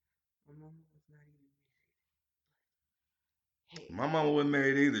my mama was not even married. My mama wasn't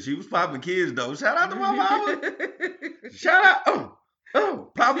married either. She was popping kids though. Shout out to my mama. Shout out.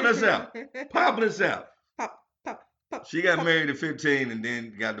 Oh, popping us out. Popping us out. Pop, pop, pop. She got pop. married at 15 and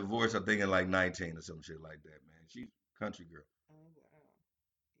then got divorced, I think, in like 19 or some shit like that, man. She's a country girl. Oh wow.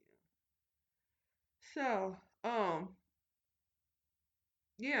 Yeah. So,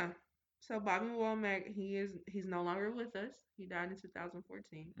 yeah. So Bobby Womack, he's no longer with us. He died in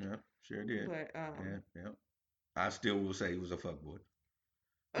 2014. Yeah, sure did. But Yeah. I still will say he was a fuck boy.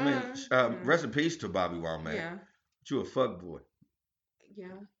 I mean, yeah. rest in peace to Bobby Womack. Yeah. But you a fuck boy.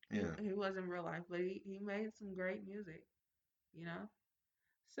 Yeah. Yeah. He wasn't real life, but he made some great music, you know?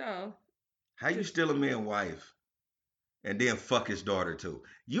 So How you just steal a man wife and then fuck his daughter too?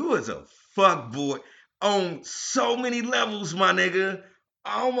 You was a fuck boy on so many levels, my nigga.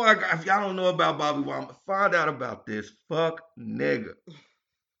 Oh my god! If y'all don't know about Bobby Womack, find out about this fuck nigga.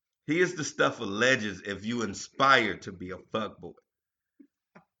 He is the stuff of legends if you inspire to be a fuck boy.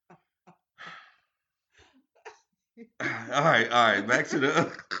 All right. Back to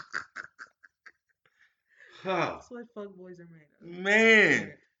the. that's what fuck boys are made of.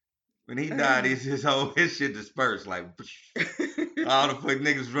 Man, when he died, his shit dispersed like all the fuck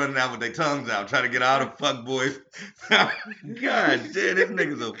niggas running out with their tongues out trying to get all the fuck boys. God damn, this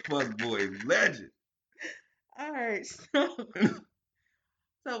nigga's a fuck boy legend. All right,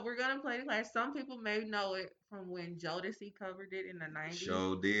 so we're gonna play the class. Some people may know it from when Jodeci covered it in the 90s.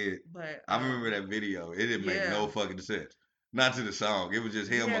 Sure did. But I remember that video. It didn't make yeah. no fucking sense. Not to the song. It was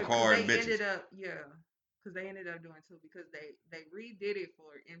just him, a Yeah, because car, and they bitches. ended up doing too because they redid it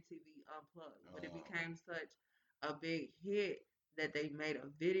for MTV Unplugged, but it became such a big hit that they made a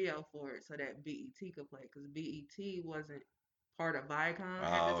video for it so that BET could play because BET wasn't part of Viacom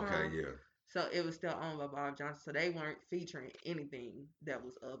at the Okay, time. yeah. So it was still owned by Bob Johnson. So they weren't featuring anything that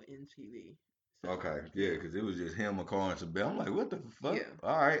was of MTV. So, Okay, yeah, because it was just him, a car, and some bell. I'm like, what the fuck? yeah.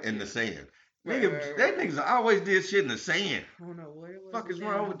 All right, in Yeah. the sand. Right, Nigga, that niggas always did shit in the sand. I don't know what it was. Fuck They is did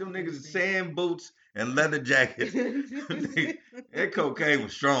wrong in with them the niggas? sand. Sand boots and leather jackets. That cocaine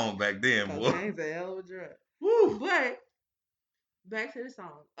was strong back then, boy. Cocaine's a hell of a drug. Woo. But back to the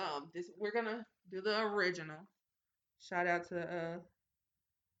song. We're gonna do the original. Shout out to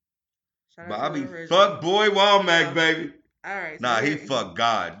Bobby the original. fuck boy Womack, So, baby. all right. So Nah, he fuck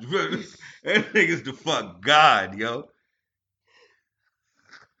God. That nigga's the fuck God, yo.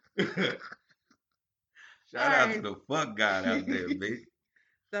 Shout out to the fuck God out there, bitch.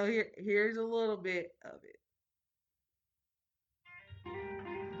 So here's a little bit of it.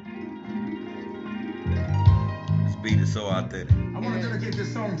 beat is so authentic. I want to dedicate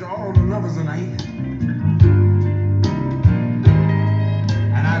this song to all the lovers tonight,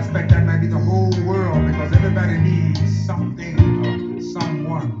 and I expect that might be the whole world because everybody needs something or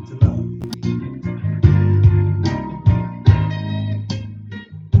someone to love.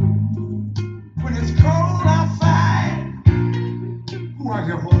 When it's cold outside, who are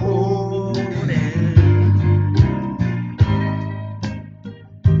you holding?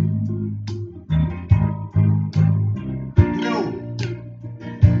 You know,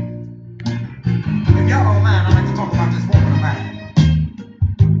 if y'all don't mind, I'd like to talk about this woman of mine.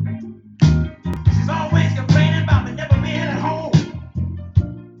 She's always complaining about me never being at home.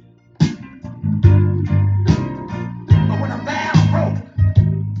 But when I'm bad, I'm broke.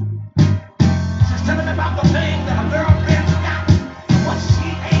 She's telling me about the things that her girlfriend's got and what she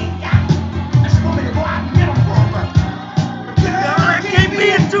ain't got. And she want me to go out and get them for her. But girl, Y'all, I I can't can't be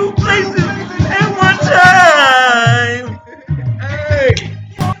be in in two two places places at at one one time. time. Hey,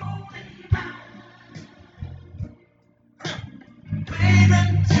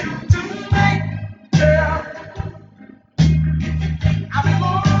 Baby, tonight, girl, I've been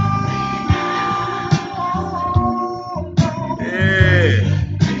yeah.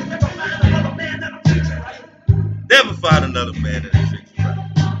 you never find another man that'll treat you right. Never find another man that'll treat you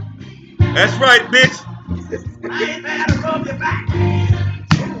right. That's right, bitch. I ain't there to rub your back. You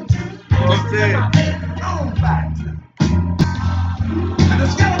know what I'm Just remember saying? I made your own back. And the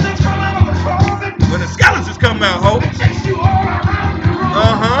skeletons come out of the closet When the skeletons come out, ho. and chase you all around the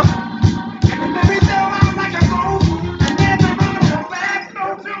Uh room. huh. And the baby tell out like a ghost. And then they run up a fast no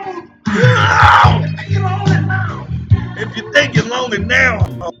news. No! You lonely now. If you think you're lonely now,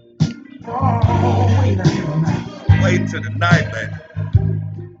 Oh, wait until the night. wait until the night, baby.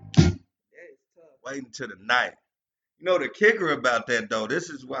 That is tough. Wait until the night. You know the kicker about that though. This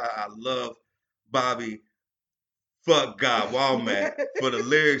is why I love Bobby Fuck God Walmack for the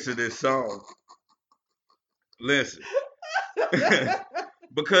lyrics of this song. Listen,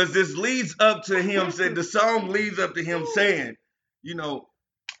 because this leads up to him saying the song leads up to him saying, you know,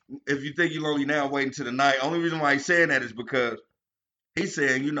 if you think you're lonely now, wait until the night. Only reason why he's saying that is because he's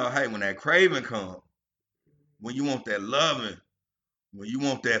saying, you know, hey, when that craving comes, when you want that loving, when you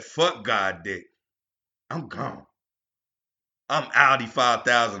want that fuck God dick, I'm gone. I'm Audi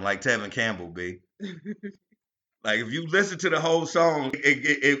 5000 like Tevin Campbell, B. Like if you listen to the whole song,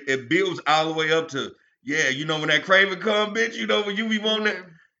 it builds all the way up to, yeah, you know when that craving come, bitch, you know when you be wanting it, Right.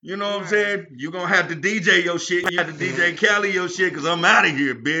 you know what I'm Right. saying? You gonna have to DJ your shit, you have to DJ Cali your shit, cause I'm out of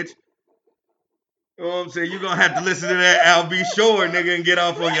here, bitch. You know what I'm saying? You gonna have to listen to that Al B. Shore, nigga, and get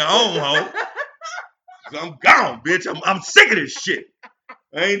off on your own, ho. Cause I'm gone, bitch. I'm sick of this shit.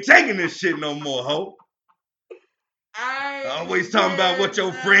 I ain't taking this shit no more, ho. I Always talking about what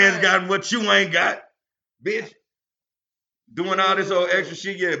your friends cannot. got and what you ain't got, bitch. Doing all this old extra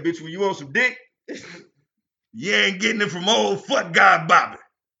shit, yeah, bitch. When you want some dick, you ain't getting it from old fuck God Bobby.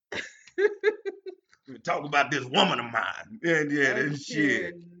 We talk about this woman of mine. Yeah, I this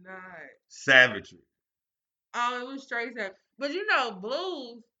shit. cannot. Savagery. Oh, it was straight savage. But you know,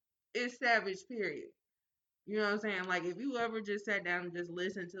 blues is savage, period. You know what I'm saying? Like if you ever just sat down and just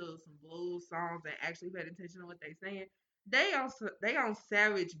listened to some blues songs and actually paid attention to what they saying, they on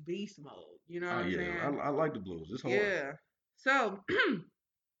savage beast mode. You know what Oh I'm yeah, saying? I like the blues. It's hard. Yeah. So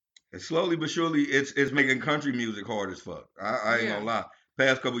And slowly but surely, it's making country music hard as fuck. I ain't yeah, gonna lie.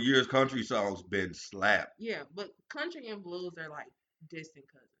 Past couple years, country songs been slapped. yeah. But country and blues are like distant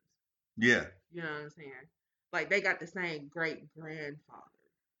cousins. Yeah. You know what I'm saying? Like they got the same great grandfather.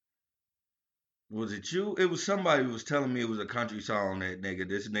 Was it you? It was somebody who was telling me it was a country song that nigga.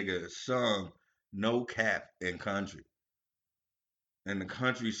 This nigga sung no cap in country. In the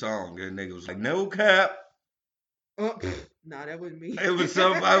country song, that nigga was like, no cap. Oh, nah, that wasn't me.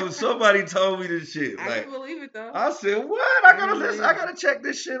 Somebody told me this shit. I can Like believe it though. I said, what? I I gotta can listen. believe I it. gotta check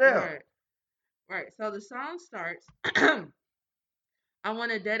this shit out. Right, right. So the song starts. I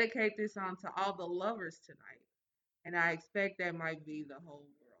want to dedicate this song to all the lovers tonight, and I expect that might be the whole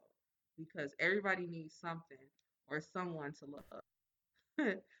world because everybody needs something or someone to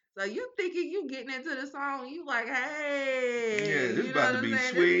love. So you thinking you getting into the song, you like, Yeah, hey, this you know about what to I'm be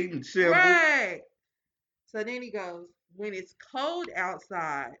saying? sweet and simple. Right. So then he goes, when it's cold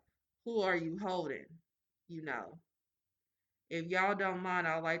outside, who are you holding? You know. If y'all don't mind,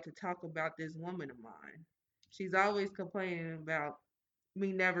 I'd like to talk about this woman of mine. She's always complaining about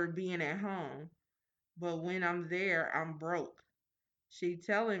me never being at home, but when I'm there, I'm broke. She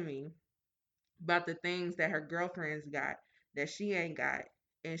telling me about the things that her girlfriends got that she ain't got,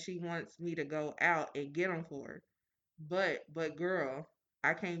 and she wants me to go out and get them for her. But girl,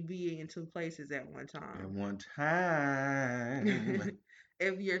 I can't be in two places at one At time. one time.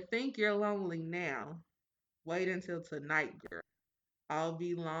 If you think you're lonely now, wait until tonight, girl. I'll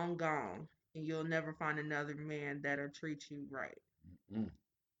be long gone, and you'll never find another man that'll treat you right. Mm.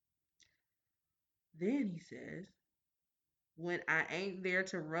 Then he says, when I ain't there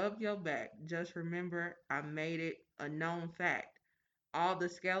to rub your back, just remember I made it a known fact. All the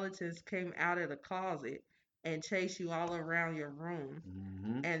skeletons came out of the closet and chased you all around your room,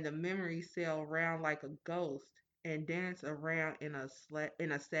 Hmm. and the memories sail around like a ghost and dance around in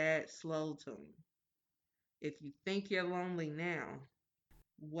in a sad, slow tune. If you think you're lonely now,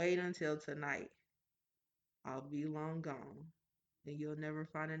 wait until tonight. I'll be long gone, and you'll never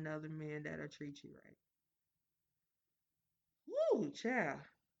find another man that'll treat you right. Woo, child.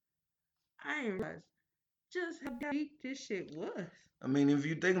 I didn't realize just how deep this shit was. I mean, if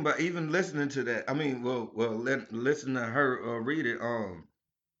you think about even listening to that, I mean, listen to her read it.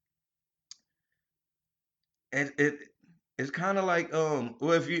 It it's kind of like well,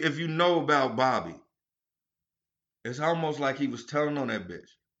 if you know about Bobby, it's almost like he was telling on that bitch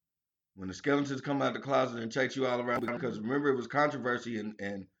when the skeletons come out the closet and chase you all around. Because Hmm. remember, it was controversy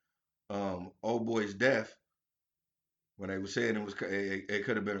in old boy's death when they were saying it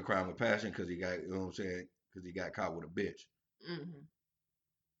could have been a crime of passion because he got, you know what I'm saying, because he got caught with a bitch. Hmm.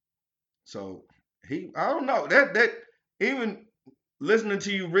 So I don't know that even listening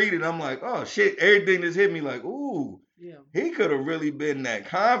to you read it, I'm like, oh shit, everything just hit me like, ooh, Yeah, he could have really been that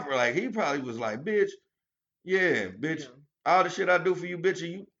confident. Like he probably was like, bitch, yeah, bitch, yeah, all the shit I do for you, bitch,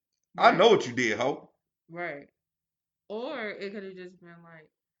 I know right, what you did, ho. right. Or it could have just been like,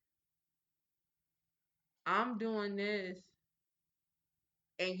 I'm doing this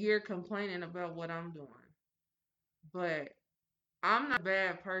and you're complaining about what I'm doing. But I'm not a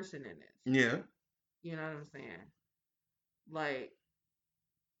bad person in this. Yeah, You know what I'm saying? Like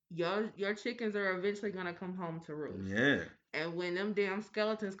your chickens are eventually gonna come home to roost. yeah. And when them damn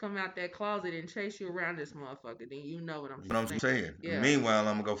skeletons come out that closet and chase you around this motherfucker, then you know what I'm That's what I'm saying. saying. And Yeah. meanwhile,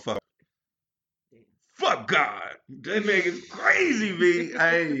 I'm gonna go Damn. fuck God. That nigga's crazy, me.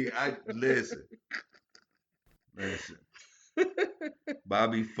 Hey, I listen.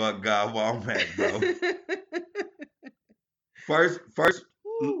 Bobby, fuck God, Walmart, bro. First,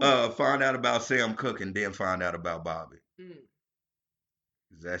 Woo. find out about Sam Cooke and then find out about Bobby. Mm,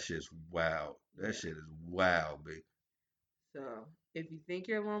 'Cause that shit's wild. That yeah. shit is wild, big. So if you think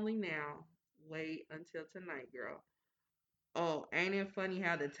you're lonely now, wait until tonight, girl. Oh, ain't it funny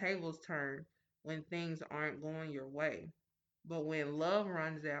how the tables turn when things aren't going your way? But when love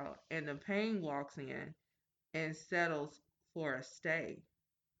runs out and the pain walks in and settles for a stay,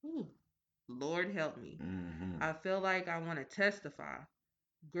 whew, Lord help me. Hmm. I feel like I want to testify.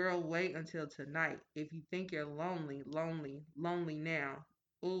 Girl, wait until tonight. If you think you're lonely, lonely, lonely now,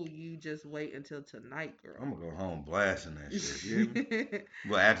 ooh, you just wait until tonight, girl. I'm gonna go home blasting that shit. You hear me?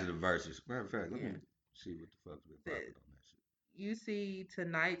 Well, after the verses. Matter of fact, let Yeah. me see what the fuck's been Says, popping on that shit. you see,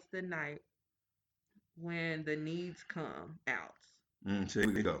 tonight's the night when the needs come out. See,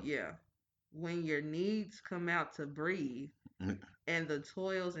 here we go. Yeah. When your needs come out to breathe Mm. and the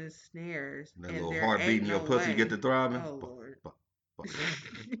toils and snares That and little there heart ain't beating your no pussy get way. to throbbing. Oh Buh, Lord. buh, buh,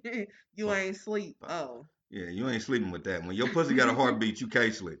 You buh, ain't sleep. buh. Oh. Yeah, you ain't sleeping with that. When your pussy got a heartbeat, you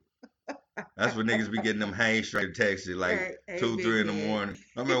can't sleep. That's when niggas be getting them hang straight texts at like Right. Hey, 2, Big 3 in the Head. morning.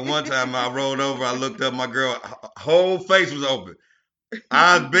 I remember one time I rolled over, I looked up, my girl, whole face was open,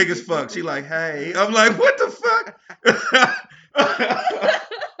 eyes big as fuck. She like, hey, I'm like, what the fuck?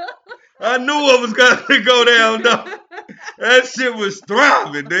 I knew what was gonna go down though. That shit was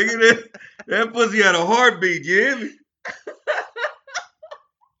throbbing, nigga. That pussy had a heartbeat. You hear me?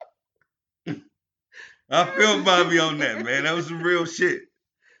 I feel Bobby on that, man. That was some real shit.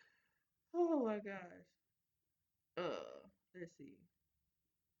 Oh my gosh. Let's see.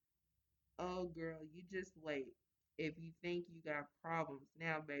 Oh girl, you just wait. If you think you got problems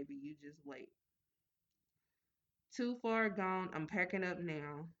now, baby, you just wait. Too far gone. I'm packing up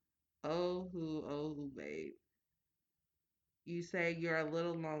now. Oh who, babe. You say you're a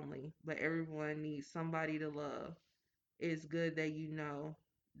little lonely, but everyone needs somebody to love. It's good that you know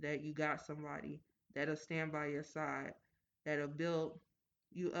that you got somebody that'll stand by your side, that'll build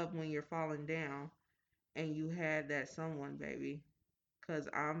you up when you're falling down, and you had that someone, baby. Cause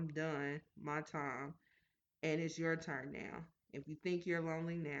I'm done my time, and it's your turn now. If you think you're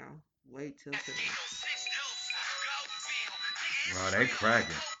lonely now, wait till tonight. Wow, they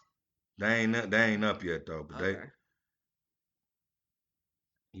cracking. They ain't up yet though, but Okay.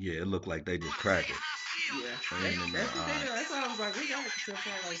 yeah, it looked like they just cracking. Yeah, They ain't in there. that's All what they right. do. That's why I was like, we got to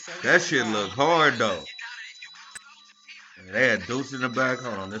for like That shit look 7:45. hard though. They had Deuce in the back.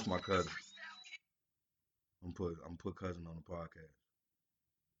 Hold on, this my cousin. I'm put cousin on the podcast.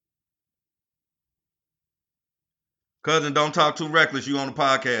 Cousin, don't talk too reckless. You on the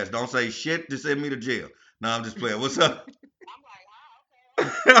podcast. Don't say shit to send me to jail. No, I'm just playing. What's up?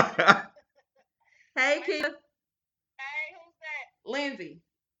 Hey, Keita. Lindsay.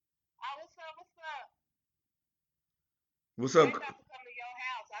 What's up?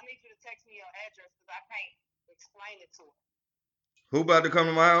 Who about to come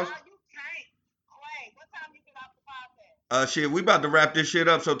to my house? Shit, we about to wrap this shit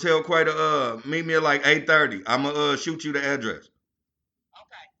up. So tell Quay to meet me at like 8:30. I'ma shoot you the address.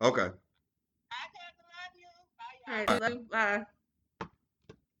 Okay. All right, love you. Bye.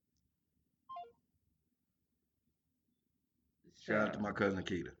 Shout out to my cousin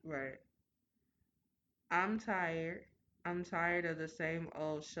Keita. Right. I'm tired. I'm tired of the same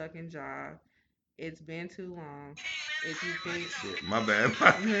old shucking job. It's been too long. If you think Shit, my bad.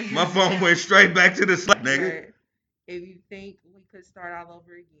 My phone went straight back to the slap, nigga. Right. If you think we could start all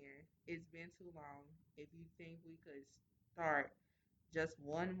over again, it's been too long. If you think we could start just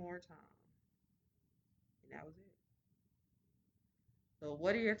one more time. And that was it. So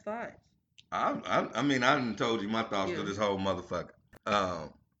what are your thoughts? I mean, I done told you my thoughts Yeah. to this whole motherfucker.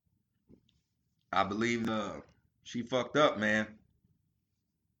 I believe she fucked up, man.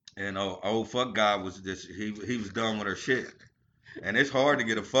 And old fuck guy was just he was done with her shit. And it's hard to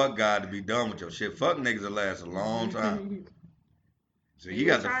get a fuck guy to be done with your shit. Fuck niggas will last a long time. So He you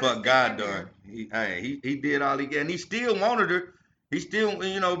was got the trying to fuck stick guy in there. done. He did all he can. And he still wanted her. He still,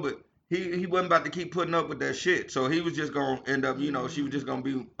 but he wasn't about to keep putting up with that shit. So he was just gonna end up, she was just gonna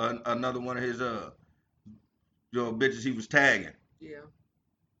be another one of his bitches he was tagging. Yeah.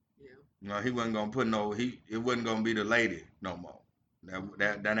 Yeah. He wasn't gonna put it wasn't gonna be the lady no more.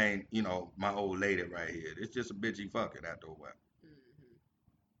 That ain't, my old lady right here. It's just a bitch he fucking after a while. Mm-hmm.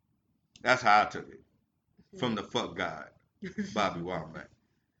 That's how I took it. From the fuck god, Bobby Womack.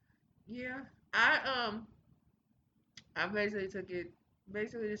 Yeah. I basically took it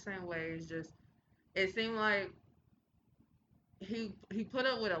basically the same way. It's just it seemed like he put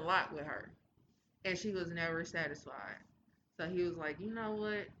up with a lot with her and she was never satisfied. So he was like, you know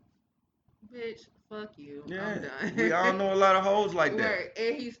what, bitch, fuck you. I'm Yeah, done. we all know a lot of hoes like that. Right.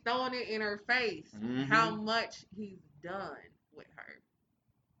 And he's throwing it in her face how much he's done with her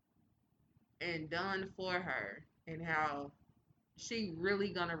and done for her and how she really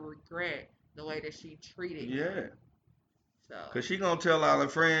gonna regret the way that she treated him. Yeah. So Cause she gonna tell all her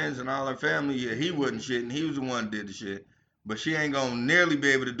friends and all her family, yeah, he wasn't shit and he was the one that did the shit. But she ain't gonna nearly be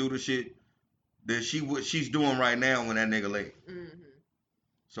able to do the shit that she's doing right now when that nigga late. hmm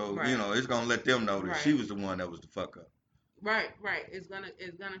So Right. It's gonna let them know that she Right. was the one that was the fuck up. Right. It's gonna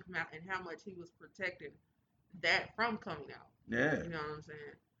come out and how much he was protecting that from coming out. Yeah. You know what I'm saying?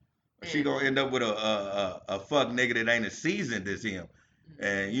 She And gonna end up with a fuck nigga that ain't as seasoned as him.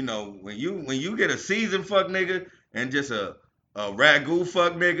 And when you get a seasoned fuck nigga and just a ragu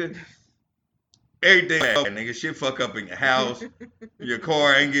fuck nigga, everything bad, nigga. Shit fuck up in your house. Your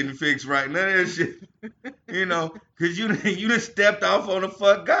car ain't getting fixed right. None of that shit. Cause you done stepped off on a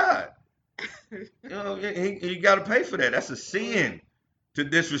fuck God. You gotta pay for that. That's a sin to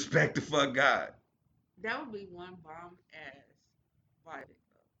disrespect the fuck God. that would be one bomb ass fight.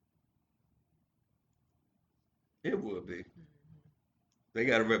 It would be. They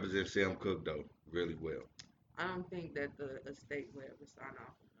gotta represent Sam Cooke though, really well. I don't think that the estate will ever sign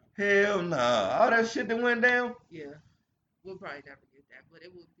off on that. Hell nah. All that shit that went down. Yeah, we'll probably never get that, but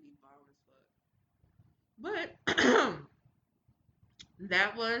it would be bomb as fuck. But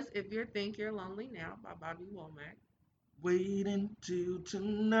that was "If You Think You're Lonely Now" by Bobby Womack. Wait until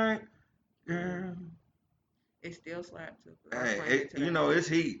tonight, girl. It still slaps. Hey, it's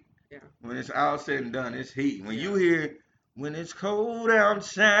heat. Yeah. When it's all said and done, it's heat. When you hear "When It's Cold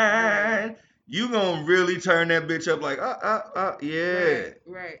Outside," you gonna really turn that bitch up like, yeah.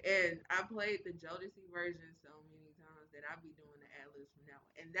 Right. And I played the Jodeci version so many times that I be doing the ad-libs from now on.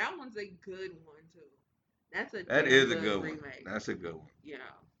 And that one's a good one too. That is a good remake. That's a good one.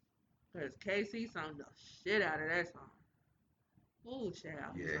 Because KC sung the shit out of that song. Ooh,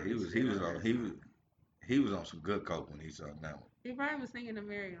 child. Yeah, he was on some good coke when he sung that one. He probably was singing to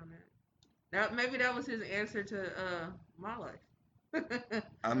Mary on that. Maybe that was his answer to My Life.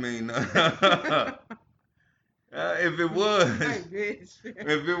 I mean, if it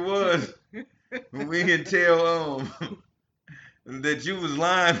was, we can tell that you was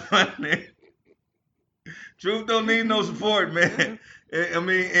lying, man. Truth don't need no support, man. I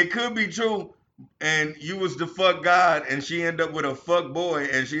mean, it could be true, and you was the fuck god, and she ended up with a fuck boy,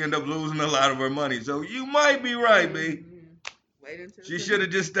 and she ended up losing a lot of her money. So you might be right, B. Wait until She should have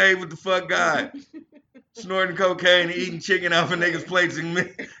just stayed with the fuck God. Snorting cocaine and eating chicken off of niggas' plates in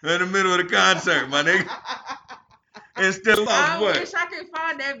the middle of the concert, my nigga. And still lost I what? wish I could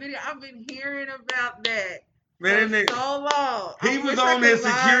find that video. I've been hearing about that Man, for that nigga, so long. he I was wish I on could his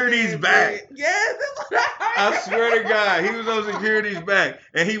find security's that back. video. Yes, that's what I swear to God, he was on security's back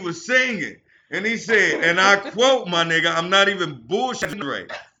and he was singing. And he said, and I quote, my nigga, I'm not even bullshitting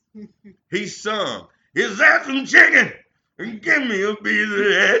right. He sung, "Is that some chicken? And give me a piece of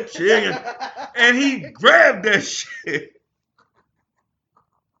that chicken." And he grabbed that shit.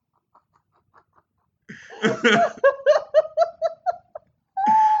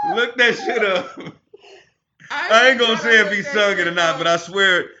 Look that shit up. I ain't gonna say if he sung it or not, but I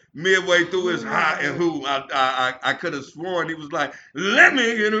swear midway through his hot and who, I could have sworn he was like, "Let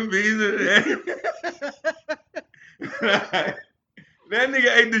me get a piece of that." That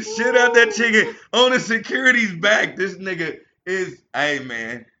nigga ate the shit out that chicken on the security's back. This nigga is, hey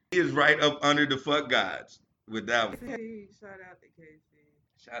man, he is right up under the fuck gods with that one. Shout out to KC.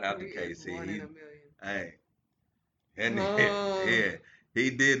 Shout out to He is KC. one in He, a million. hey, that nigga, yeah, he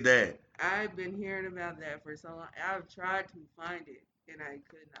did that. I've been hearing about that for so long. I've tried to find it and I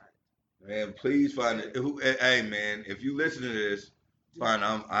could not. Man, please find it. Hey man, if you listen to this, fine.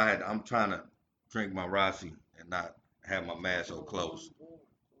 I'm trying to drink my Rossi and not have my mask so close.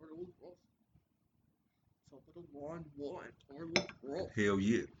 Hell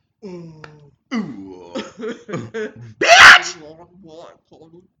yeah. Ooh. Bitch! You know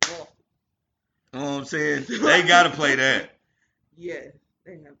what I'm saying? They gotta play that. Yes,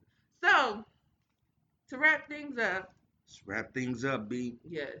 they have. So, to wrap things up. Let's wrap things up, B.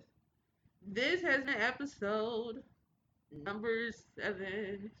 Yes. This has been episode number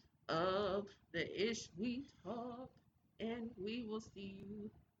 7 of the Ish We Talk. And we will see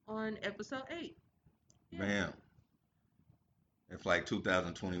you on episode 8. Yeah. Bam. If like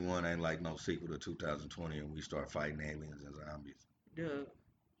 2021 ain't like no sequel to 2020 and we start fighting aliens and zombies. Duh.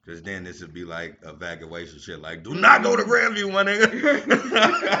 Because then this would be like evacuation shit. Like, do not go to Grandview, my nigga.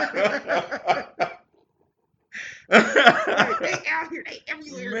 They out here. They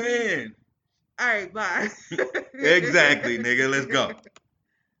everywhere. Man. All right, bye. Exactly, nigga. Let's go.